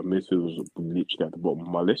improve it. Midfield was literally at the bottom of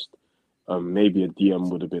my list. Maybe a DM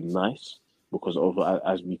would have been nice because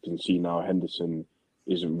as we can see now, Henderson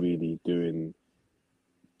isn't really doing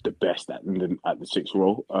the best at the sixth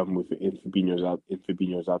role in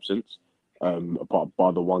Fabinho's absence. Apart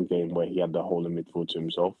by the one game where he had the whole of midfield to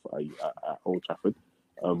himself at Old Trafford.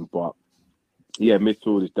 But yeah,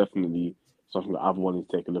 midfield is definitely something that I've wanted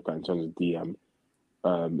to take a look at in terms of DM.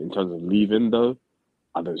 In terms of leaving, though,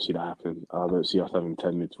 I don't see that happening. I don't see us having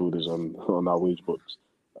 10 midfielders on our wage books.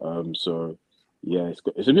 So yeah,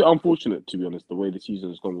 it's a bit unfortunate, to be honest, the way the season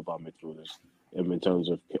has gone with our midfielders. In terms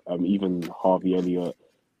of even Harvey Elliott,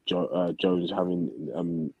 Jones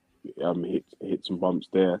having hit some bumps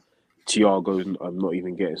there. Thiago's not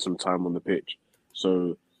even getting some time on the pitch.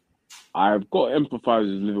 So I've got to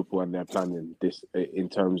empathise with Liverpool and their planning this in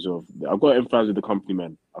terms of... I've got to empathise with the company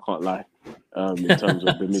men. I can't lie. In terms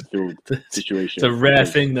of the midfield situation. It's a rare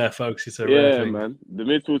thing there, folks. It's a rare thing. Yeah, man. The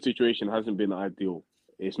midfield situation hasn't been ideal.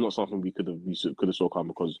 It's not something we could have saw come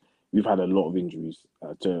because we've had a lot of injuries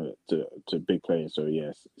to big players. So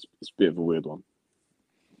yes, it's a bit of a weird one.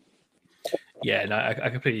 Yeah, no,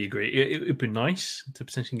 I completely agree. It'd be nice to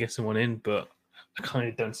potentially get someone in, but I kind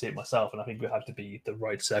of don't see it myself. And I think we have to be the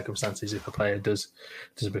right circumstances if a player does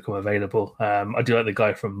become available. I do like the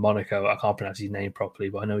guy from Monaco. I can't pronounce his name properly,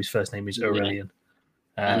 but I know his first name is Aurelian.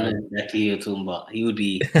 I know exactly who you're talking about. He would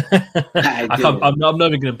be. I'm not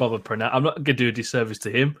even going to bother pronounce. I'm not going to do a disservice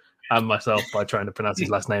to him and myself by trying to pronounce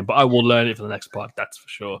his last name, but I will learn it for the next part. That's for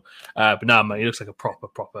sure. But no, man, he looks like a proper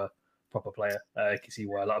player. You can see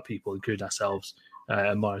why a lot of people, including ourselves,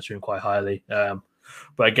 are monitoring quite highly.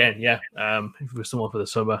 But again, yeah, if it was someone for the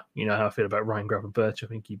summer, you know how I feel about Ryan Gravenberch. I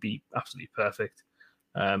think he'd be absolutely perfect.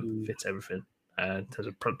 Fits everything in terms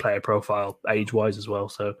of player profile, age-wise as well.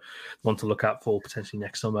 So one to look out for potentially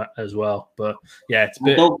next summer as well. But yeah, it's a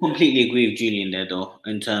bit... I don't completely agree with Julian there, though,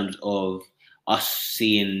 in terms of us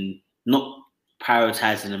seeing not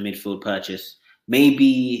prioritising a midfield purchase.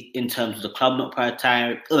 Maybe in terms of the club not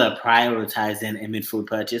prioritising a midfield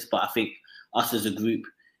purchase, but I think us as a group,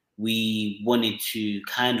 we wanted to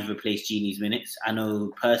kind of replace Gini's minutes. I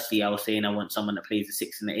know personally I was saying I want someone that plays the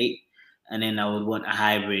 6 and the 8, and then I would want a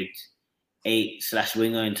hybrid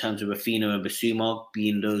 8/winger in terms of Raphinha and Bissouma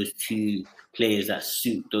being those two players that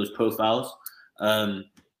suit those profiles.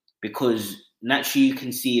 Because naturally you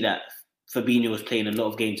can see that Fabinho was playing a lot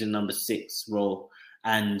of games in number 6 role,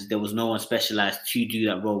 and there was no one specialised to do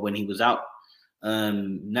that role when he was out.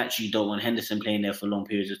 Naturally, you don't want Henderson playing there for long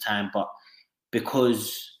periods of time, but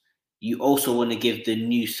because you also want to give the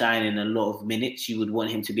new signing a lot of minutes, you would want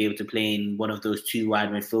him to be able to play in one of those 2 wide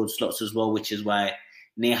midfield slots as well, which is why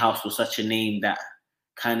Neuhaus was such a name that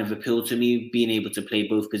kind of appealed to me, being able to play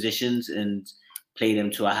both positions and play them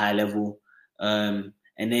to a high level. And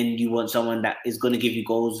then you want someone that is going to give you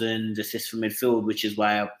goals and assists from midfield, which is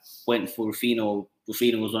why I went for Raphinha.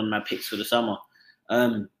 Raphinha was one of my picks for the summer.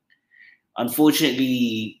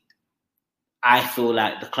 Unfortunately, I feel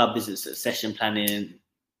like the club isn't succession planning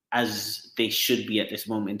as they should be at this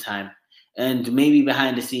moment in time. And maybe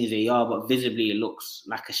behind the scenes they are, but visibly it looks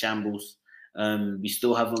like a shambles. We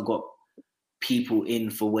still haven't got people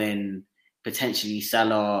in for when potentially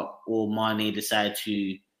Salah or Mane decide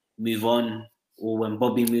to move on, or when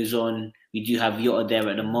Bobby moves on. We do have Jota there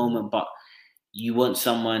at the moment, but you want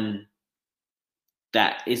someone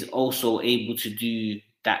that is also able to do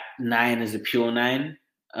that 9 as a pure 9.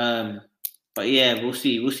 But yeah, we'll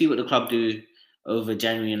see. We'll see what the club do over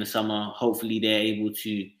January and the summer. Hopefully they're able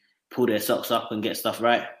to pull their socks up and get stuff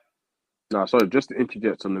right. No, sorry, just to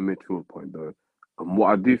interject on the midfield point though. What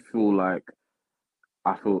I do feel like,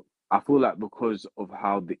 I feel like because of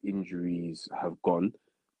how the injuries have gone,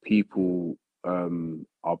 people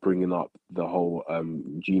are bringing up the whole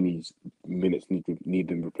Gini's minutes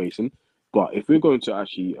needing replacing. But if we're going to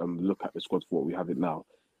actually look at the squad for what we have it now,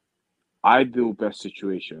 ideal best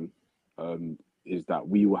situation is that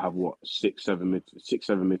we will have 6-7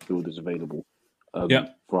 midfielders available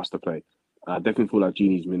for us to play. I definitely feel like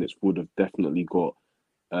Gini's minutes would have definitely got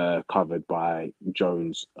covered by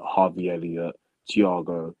Jones, Harvey Elliott,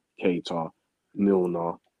 Thiago, Keita,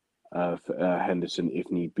 Milner, Henderson if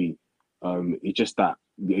need be. It's just that,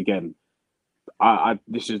 again,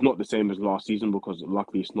 this is not the same as last season because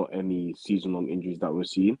luckily it's not any season-long injuries that we're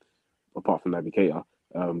seeing, apart from Naby Keita.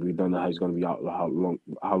 We don't know how he's going to be out, how long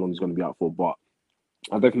he's going to be out for, but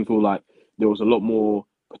I definitely feel like there was a lot more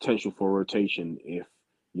potential for rotation if,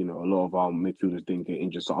 you know, a lot of our midfielders didn't get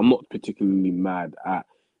injured. So I'm not particularly mad at,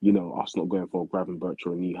 you know, us not going for Gravenberch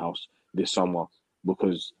or Neuhaus this summer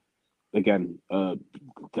because, again,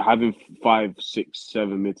 having 5, 6,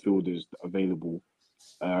 7 midfielders available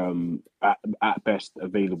at best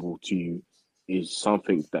available to you is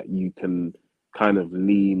something that you can kind of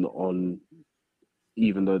lean on,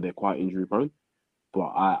 even though they're quite injury prone.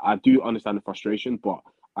 But I do understand the frustration, but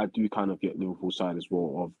I do kind of get Liverpool's side as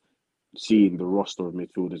well of seeing the roster of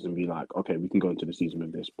midfielders and be like, okay, we can go into the season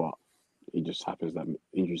with this, but it just happens that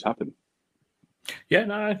injuries happen. Yeah,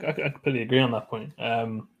 no, I completely agree on that point. I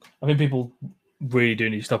think people really do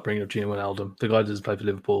need to stop bringing up Gino Wijnaldum. The guy doesn't play for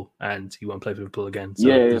Liverpool, and he won't play for Liverpool again.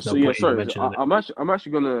 So sorry. I'm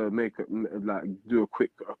actually gonna do a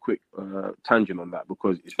quick tangent on that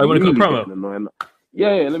because it's want to really cut a promo? getting annoying.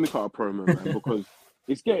 Yeah, let me cut a promo, man, because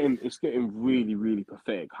it's getting really, really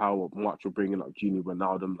pathetic how much we're bringing up Gino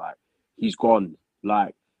Wijnaldum. Like, he's gone.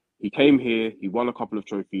 Like, he came here, he won a couple of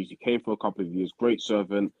trophies, he came for a couple of years, great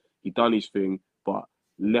servant, he done his thing, but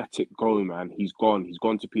let it go, man. He's gone. He's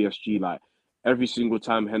gone to PSG. Like, every single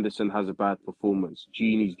time Henderson has a bad performance,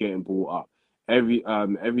 Gini's getting brought up.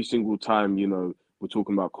 Every single time, we're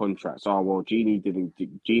talking about contracts. Oh well, Gini didn't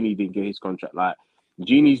get his contract. Like,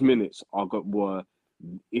 Gini's minutes were.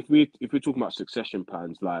 If we're talking about succession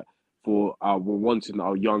plans, like we're wanting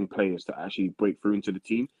our young players to actually break through into the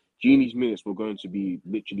team, Gini's minutes were going to be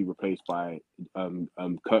literally replaced by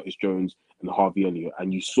Curtis Jones and Harvey Elliott.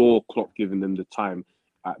 And you saw Klopp giving them the time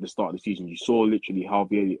at the start of the season. You saw literally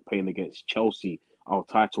Harvey Elliott playing against Chelsea, our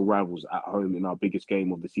title rivals, at home in our biggest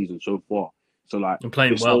game of the season so far. So, like, and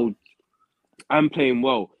playing well. Playing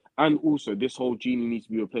well. And also, this whole Gini needs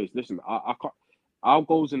to be replaced. Listen, I can't. Our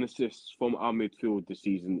goals and assists from our midfield this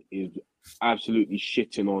season is absolutely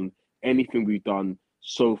shitting on anything we've done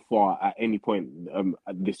so far at any point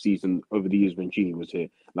this season over the years when Gini was here.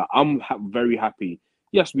 Like, I'm very happy.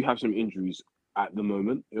 Yes, we have some injuries at the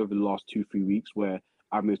moment over the last 2-3 weeks where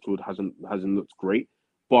our midfield hasn't looked great.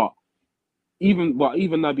 But even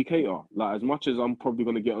Naby Keita, like, as much as I'm probably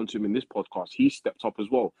going to get onto him in this podcast, he stepped up as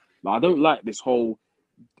well. Like, I don't like this whole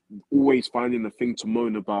always finding a thing to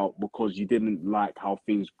moan about because you didn't like how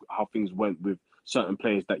things went with certain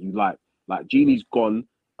players that you like. Like, Gini's gone.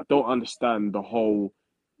 I don't understand the whole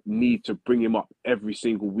need to bring him up every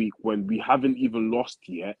single week when we haven't even lost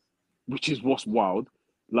yet, which is what's wild.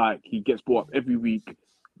 Like, he gets brought up every week.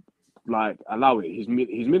 Like, allow it. His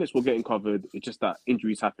minutes were getting covered. It's just that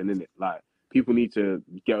injuries happen, innit? Like, people need to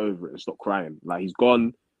get over it and stop crying. Like, he's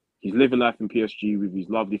gone. He's living life in PSG with his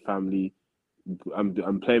lovely family.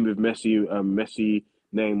 I'm playing with Messi,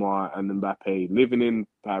 Neymar, and Mbappe, living in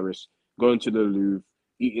Paris, going to the Louvre,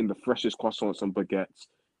 eating the freshest croissants and baguettes,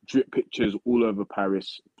 drip pictures all over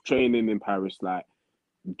Paris, training in Paris. Like,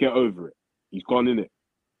 get over it. He's gone, in it.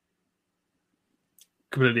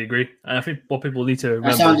 Completely agree. And I think what people need to remember.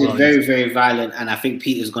 That sounded very, very violent, and I think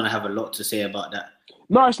Peter's going to have a lot to say about that.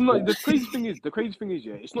 No, it's not. The crazy thing is,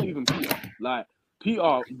 yeah, it's not even Peter. Like,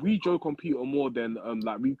 Peter, we joke on Peter more than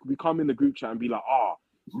we come in the group chat and be like,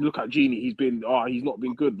 look at Gini, he's not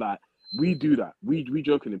been good. Like, we do that. We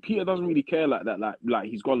joke on him. Peter doesn't really care like that. Like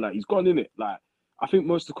he's gone in it. Like, I think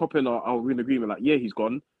most of the Coppin are in agreement. Like, yeah, he's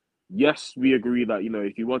gone. Yes, we agree that,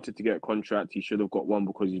 if he wanted to get a contract, he should have got one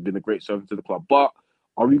because he's been a great servant to the club. But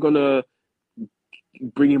are we gonna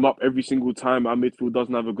bring him up every single time our midfield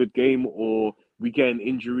doesn't have a good game, or we get an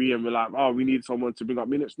injury and we're like, we need someone to bring up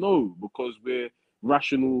minutes? No, because we're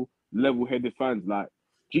rational, level-headed fans. Like,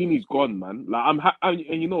 Gini's gone, man. Like, and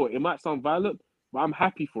you know what? It might sound violent, but I'm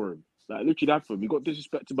happy for him. Like, literally happy for him. He got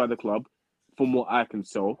disrespected by the club, from what I can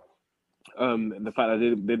tell. And the fact that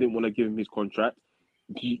they didn't want to give him his contract.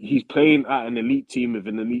 He's playing at an elite team with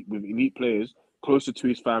elite players, closer to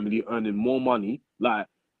his family, earning more money. Like,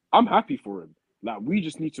 I'm happy for him. Like, we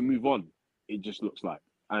just need to move on. It just looks like,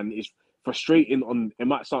 and it's frustrating. I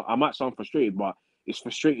might sound frustrated, but it's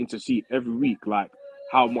frustrating to see every week, like,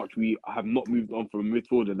 how much we have not moved on from a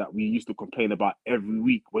midfielder that we used to complain about every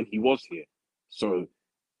week when he was here. So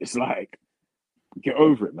it's like, get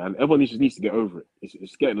over it, man. Everyone just needs to get over it.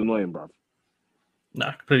 It's getting annoying, bruv. No,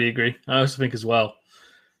 I completely agree. I also think as well,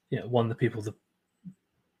 one of the people the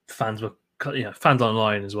fans were, fans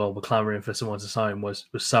online as well were clamoring for someone to sign was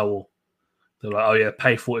Saul. They're like, oh yeah,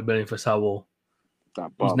 pay 40 million for Saul.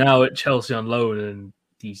 He's now at Chelsea on loan and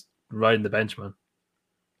he's riding the bench, man.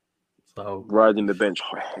 So riding the bench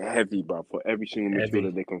heavy, bruv, for every single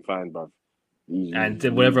midfielder they can find, bruv. And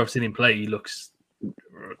whenever I've seen him play, he looks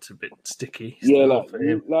a bit sticky. Yeah, like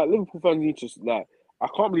Liverpool fans need to, like, I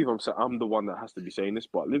can't believe I'm the one that has to be saying this,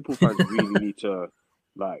 but Liverpool fans really need to,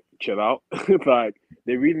 like, chill out. Like,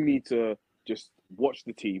 they really need to just watch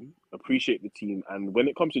the team, appreciate the team, and when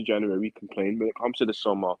it comes to January, complain. When it comes to the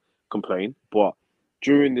summer, complain. But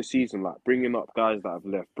during the season, like, bringing up guys that have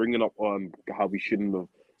left, bringing up how we shouldn't have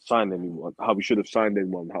signed anyone, how we should have signed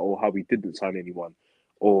anyone, or how we didn't sign anyone,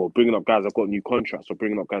 or bringing up guys that got new contracts, or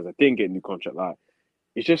bringing up guys that didn't get a new contract. Like,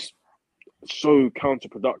 it's just so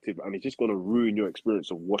counterproductive, and it's just going to ruin your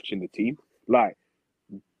experience of watching the team. Like,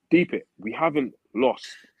 deep it. We haven't lost,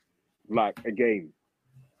 like, a game.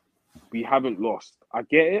 We haven't lost. I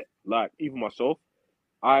get it. Like, even myself,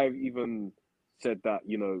 I've even said that,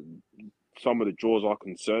 you know, some of the draws are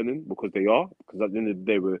concerning because they are. Because at the end of the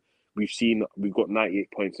day, we've got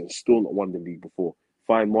 98 points and still not won the league before.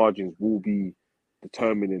 Fine margins will be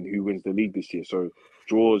determining who wins the league this year. So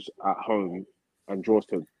draws at home and draws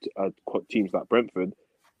to teams like Brentford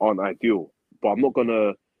aren't ideal. But I'm not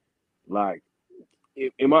gonna, like,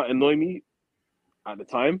 it might annoy me at the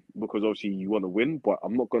time because obviously you want to win, but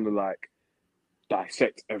I'm not gonna, like,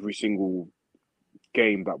 dissect every single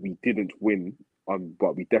game that we didn't win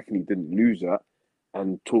but we definitely didn't lose at,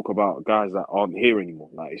 and talk about guys that aren't here anymore.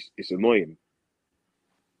 Like, it's annoying.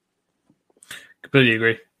 Completely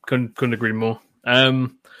agree. Couldn't agree more.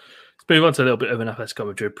 Let's move on to a little bit of an Atletico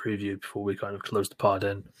Madrid preview before we kind of close the pod.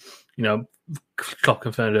 And, you know, Klopp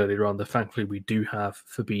confirmed earlier on that thankfully we do have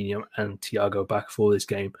Fabinho and Thiago back for this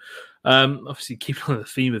game. Obviously, keeping on the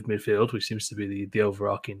theme of midfield, which seems to be the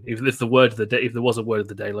overarching. If there was a word of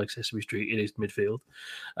the day like Sesame Street, it is midfield.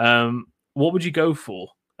 What would you go for?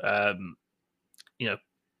 You know,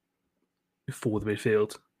 for the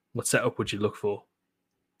midfield, what setup would you look for?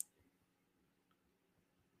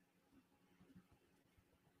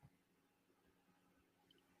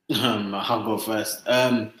 I'll go first.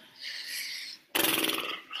 I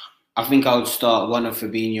think I would start one of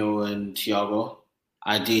Fabinho and Thiago.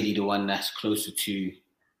 Ideally, the one that's closer to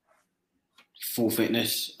full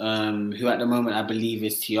fitness. Who at the moment I believe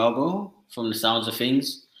is Thiago, from the sounds of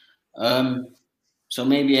things. So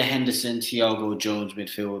maybe a Henderson, Thiago, Jones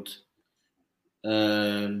midfield.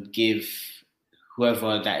 Give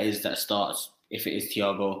whoever that is that starts, if it is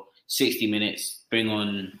Thiago, 60 minutes. Bring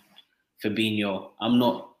on Fabinho. I'm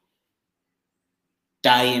not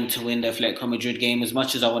dying to win the Atletico Madrid game as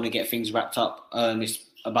much as I want to get things wrapped up. It's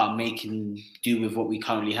about making do with what we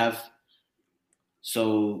currently have.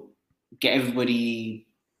 So get everybody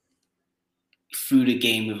through the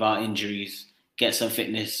game without injuries, get some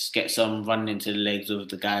fitness, get some running into the legs of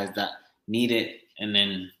the guys that need it, and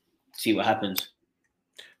then see what happens.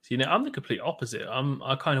 So, you know, I'm the complete opposite.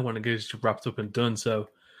 I kind of want to get it wrapped up and done. So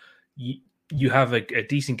you have a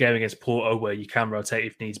decent game against Porto where you can rotate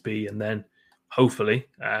if needs be, and then hopefully,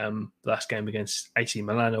 last game against AC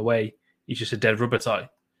Milan away, it's just a dead rubber tie,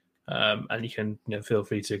 and you can, you know, feel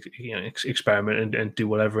free to, you know, experiment and do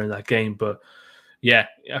whatever in that game. But yeah,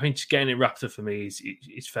 I think just getting it wrapped up for me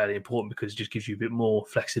is fairly important because it just gives you a bit more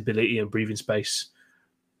flexibility and breathing space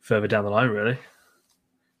further down the line. Really,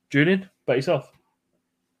 Julian, about yourself?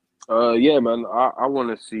 Yeah, man, I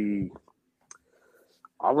want to see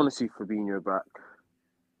Fabinho back.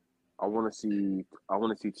 I want to see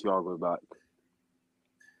Thiago back.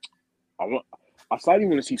 I slightly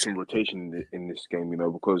want to see some rotation in this game, you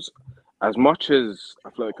know, because as much as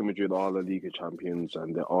Atletico Madrid are La Liga champions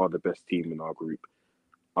and they are the best team in our group,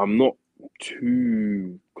 I'm not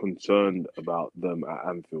too concerned about them at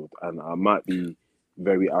Anfield, and I might be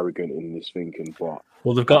very arrogant in this thinking, but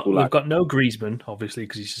they've got no Griezmann, obviously,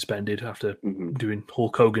 because he's suspended after doing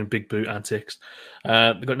Hulk Hogan big boot antics.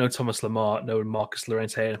 They've got no Thomas Lemar, no Marcus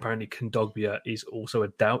Llorente, and apparently Kondogbia is also a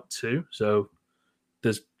doubt too. So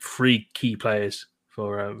there's 3 key players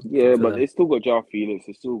for but they still got João Felix,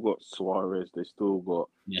 they still got Suarez, they still got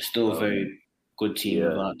a very good team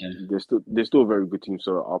without them. They're still a very good team,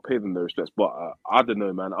 so I'll pay them their respects. But I don't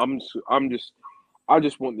know, man. I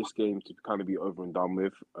just want this game to kind of be over and done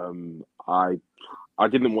with. I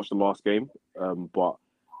didn't watch the last game, but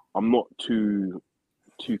I'm not too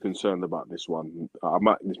concerned about this one.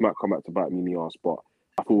 This might come back to bite me in the ass, but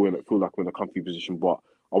I feel like we're in a comfy position. But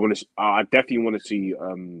I definitely want to see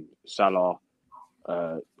Salah.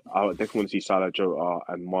 I definitely want to see Salah, Jota,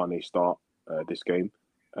 and Mane start this game.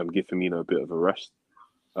 Give Firmino a bit of a rest.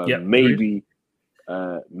 Maybe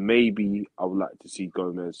I would like to see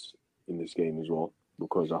Gomez in this game as well,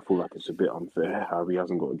 because I feel like it's a bit unfair how he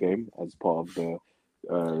hasn't got a game as part of the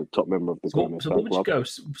top member of the Gomez club.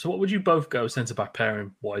 So what would you both go centre back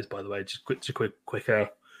pairing wise? By the way, just quick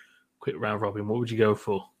round robin. What would you go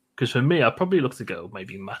for? Because for me, I'd probably look to go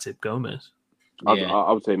maybe Matip Gomez.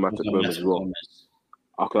 I would say Matip Gomez as well.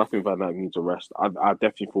 I think Van Dijk needs a rest. I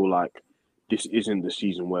definitely feel like this isn't the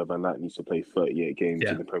season where Van Dijk needs to play 38 games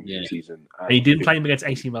in the Premier League season. And he didn't play him against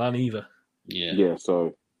AC Milan either. Yeah,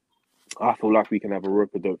 so I feel like we can have a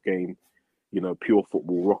rope-a-dope game, you know, pure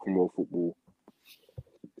football, rock and roll football.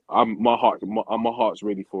 My heart's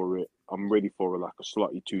ready for it. I'm ready for like a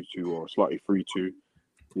slightly 2-2 or a slightly 3-2, you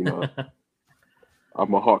know.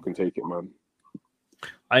 My heart can take it, man.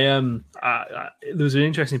 There was an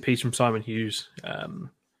interesting piece from Simon Hughes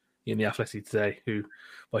in the Athletic today, who,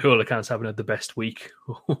 by all accounts, haven't had the best week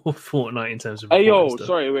or fortnight in terms of. Hey, yo,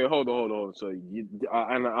 sorry, wait, hold on. So,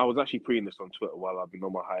 and I was actually putting this on Twitter while I've been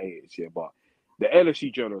on my hiatus here, but the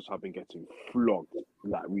LFC journalists have been getting flogged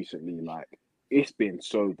like recently. Like, it's been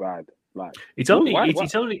so bad. Like, it's only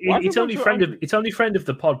friend of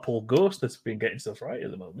the pod, Paul Gorst, that's been getting stuff right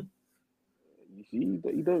at the moment.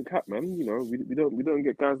 You don't cap, man. You know, we don't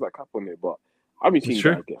get guys that cap on it, but I've been seeing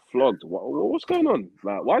guys get flogged. What's going on?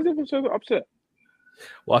 Like, why is everyone so upset?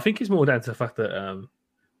 Well, I think it's more down to the fact that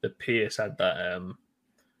the Pierce had that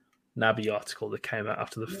Naby article that came out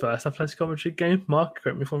after the first Atletico Madrid game. Mark,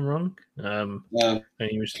 correct me if I'm wrong. And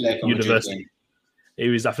he was universally. He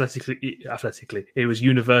was he was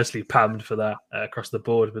universally panned for that across the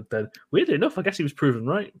board. But then, weirdly enough, I guess he was proven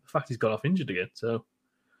right. The fact he's got off injured again. So,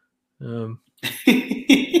 a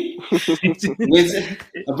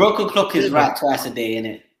broken clock is right twice a day,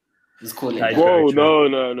 innit? Let's call it. Whoa,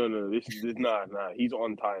 no. This nah. He's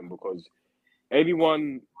on time because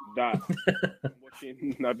anyone that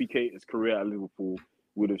watching Naby Keita's career at Liverpool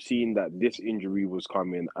would have seen that this injury was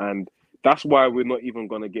coming, and that's why we're not even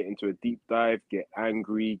going to get into a deep dive, get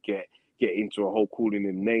angry, get into a whole calling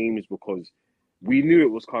in names, because we knew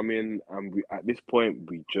it was coming, and at this point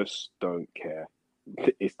we just don't care.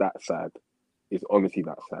 It's that sad. It's honestly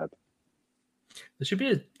that sad. There should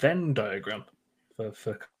be a Venn diagram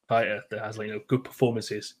for Keita that has good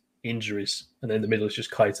performances, injuries, and then in the middle is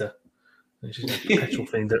just Keita. It's just a perpetual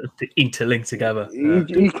thing that interlink together.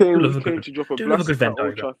 He came to drop a Vlasic at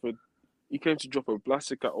Old Trafford. He came to drop a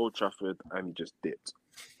Vlasic at Old Trafford and he just dipped.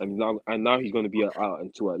 And now he's going to be out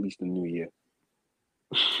until at least the new year.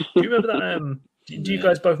 Do you remember that? Do you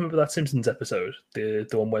guys both remember that Simpsons episode, the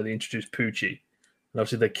one where they introduced Poochie, and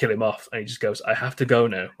obviously they kill him off, and he just goes, "I have to go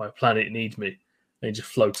now. My planet needs me," and he just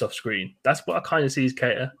floats off screen. That's what I kind of see as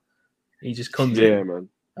Keita. He just comes in, man,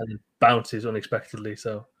 and bounces unexpectedly.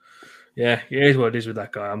 So, yeah, it is what it is with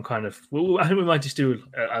that guy. I think we might just do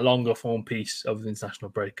a longer form piece of the international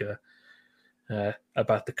break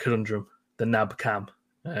about the conundrum, the Nab Cam.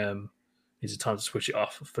 Is it time to switch it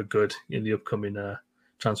off for good in the upcoming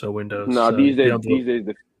transfer windows? No, these days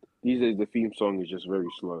the theme song is just very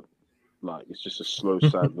slow. Like, it's just a slow,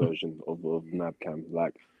 sad version of Nab Cam.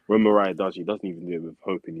 Like, when Mariah does, he doesn't even do it with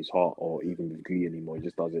hope in his heart or even with glee anymore. He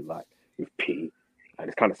just does it like with pity, and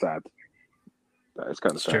it's kind of sad. It's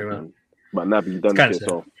kind of sad, true, man. But Naby, you done it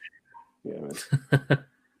yourself. Yeah, man.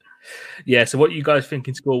 Yeah. So, what are you guys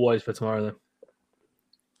thinking score-wise for tomorrow then?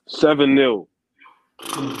 7-0.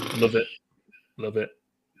 Love it.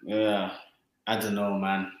 Yeah, I don't know,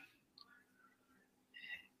 man.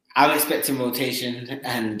 I'm expecting rotation,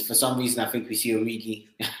 and for some reason, I think we see Origi.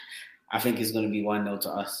 I think it's going to be 1-0 to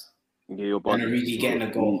us. Yeah, you're bugging. And Origi getting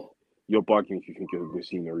a goal. You're bugging if you think we're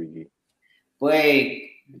seeing Origi.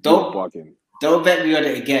 Wait, don't bet me on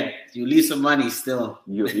it again. You lose some money still.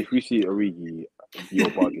 If we see Origi, you're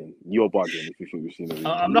bugging. You're bugging if you think we're seeing Origi.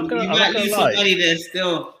 I'm not going to lie. Lose some money there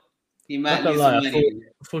still. He might lose some money.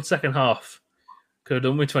 Full second half. Could have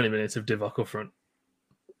done with 20 minutes of Divock up front.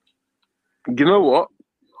 You know what?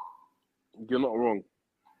 You're not wrong.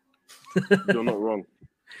 You're not wrong.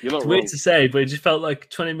 You're not it's wrong. weird to say, but it just felt like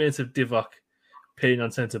 20 minutes of Divock pitting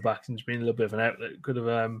on centre backs and just being a little bit of an outlet. Could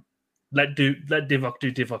have let Divock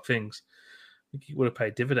do Divock things. I think he would have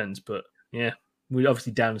paid dividends, but yeah, we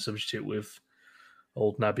obviously down a substitute with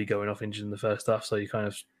old Naby going off injured in the first half, so you kind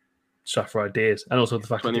of start for ideas, and also the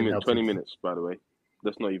fact 20 minutes, by the way.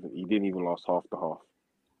 That's not even. He didn't even last half the half.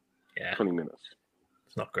 Yeah, 20 minutes.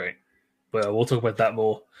 It's not great. But we'll talk about that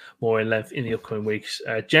more in length in the upcoming weeks.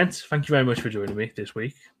 Gents, thank you very much for joining me this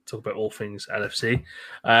week. Talk about all things LFC.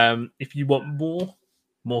 If you want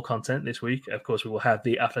more content this week, of course, we will have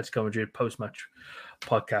the Atletico Madrid post-match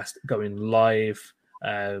podcast going live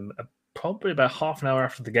probably about half an hour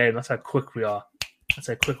after the game. That's how quick we are. That's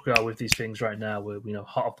how quick we are with these things right now. We're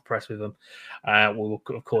hot off the press with them. We'll,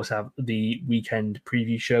 of course, have the weekend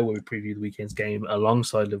preview show where we preview the weekend's game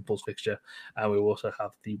alongside Liverpool's fixture. And we will also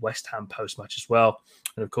have the West Ham post-match as well.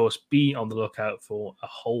 And, of course, be on the lookout for a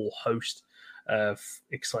whole host of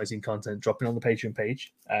exciting content dropping on the Patreon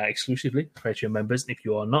page exclusively for Patreon members. If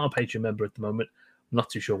you are not a Patreon member at the moment, I'm not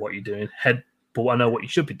too sure what you're doing. But I know what you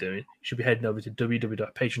should be doing. You should be heading over to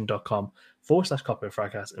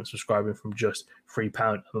www.patreon.com/CopperFracas and subscribing from just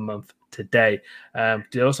 £3 a month today.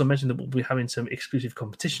 Did I also mention that we'll be having some exclusive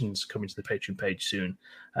competitions coming to the Patreon page soon,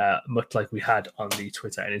 much like we had on the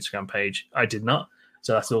Twitter and Instagram page? I did not.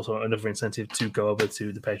 So that's also another incentive to go over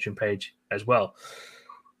to the Patreon page as well.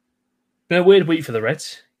 Been a weird week for the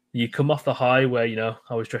Reds. you come off the high where, you know,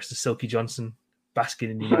 I was dressed as Silky Johnson,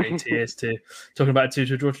 basking in United tears, to talking about a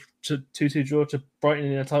 2-2 draw to Brighton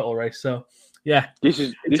in a title race. So, yeah. This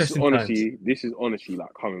is honestly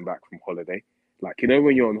like coming back from holiday. Like, you know,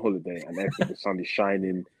 when you're on holiday and the sun is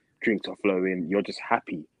shining, drinks are flowing, you're just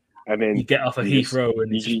happy. And then you get off at Heathrow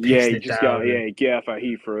and you get off at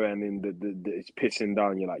Heathrow and then it's pissing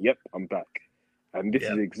down. You're like, yep, I'm back. And this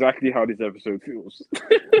is exactly how this episode feels.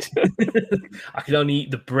 I could only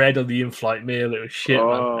eat the bread on the in-flight meal. It was shit,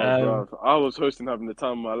 man. I was hosting having the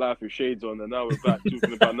time of my life with shades on, and now we're back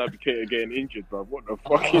talking about Navigator getting injured, bro. What the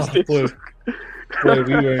fuck is this? Boy,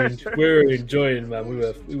 we were enjoying, man.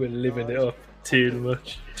 We were living it up too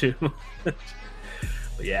much. But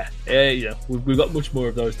yeah, you know, we've got much more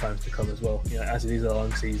of those times to come as well. You know, as it is a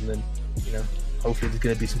long season, and you know, hopefully there's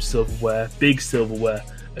going to be some big silverware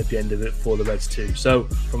at the end of it for the Reds too. So,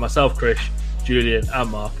 from myself, Chris, Julian,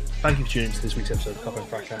 and Mark, thank you for tuning into this week's episode of Copper and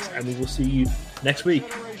Fracas, and we will see you next week.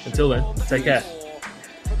 Until then, take care.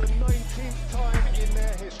 For the 19th time in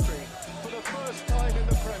their history, for the first time in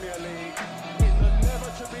the Premier League, in the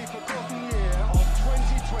never-to-be-forgotten year of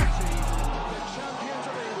 2020, the champions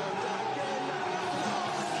of England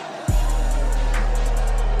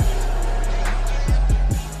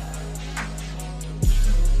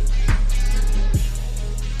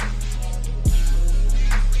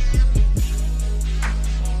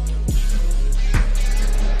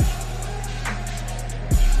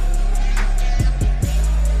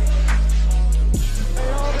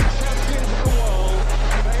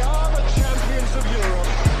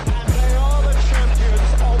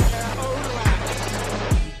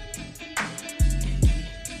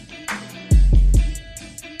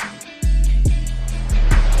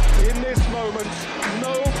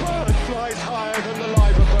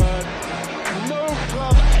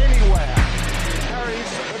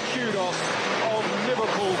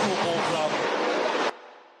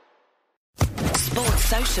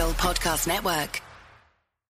Podcast Network.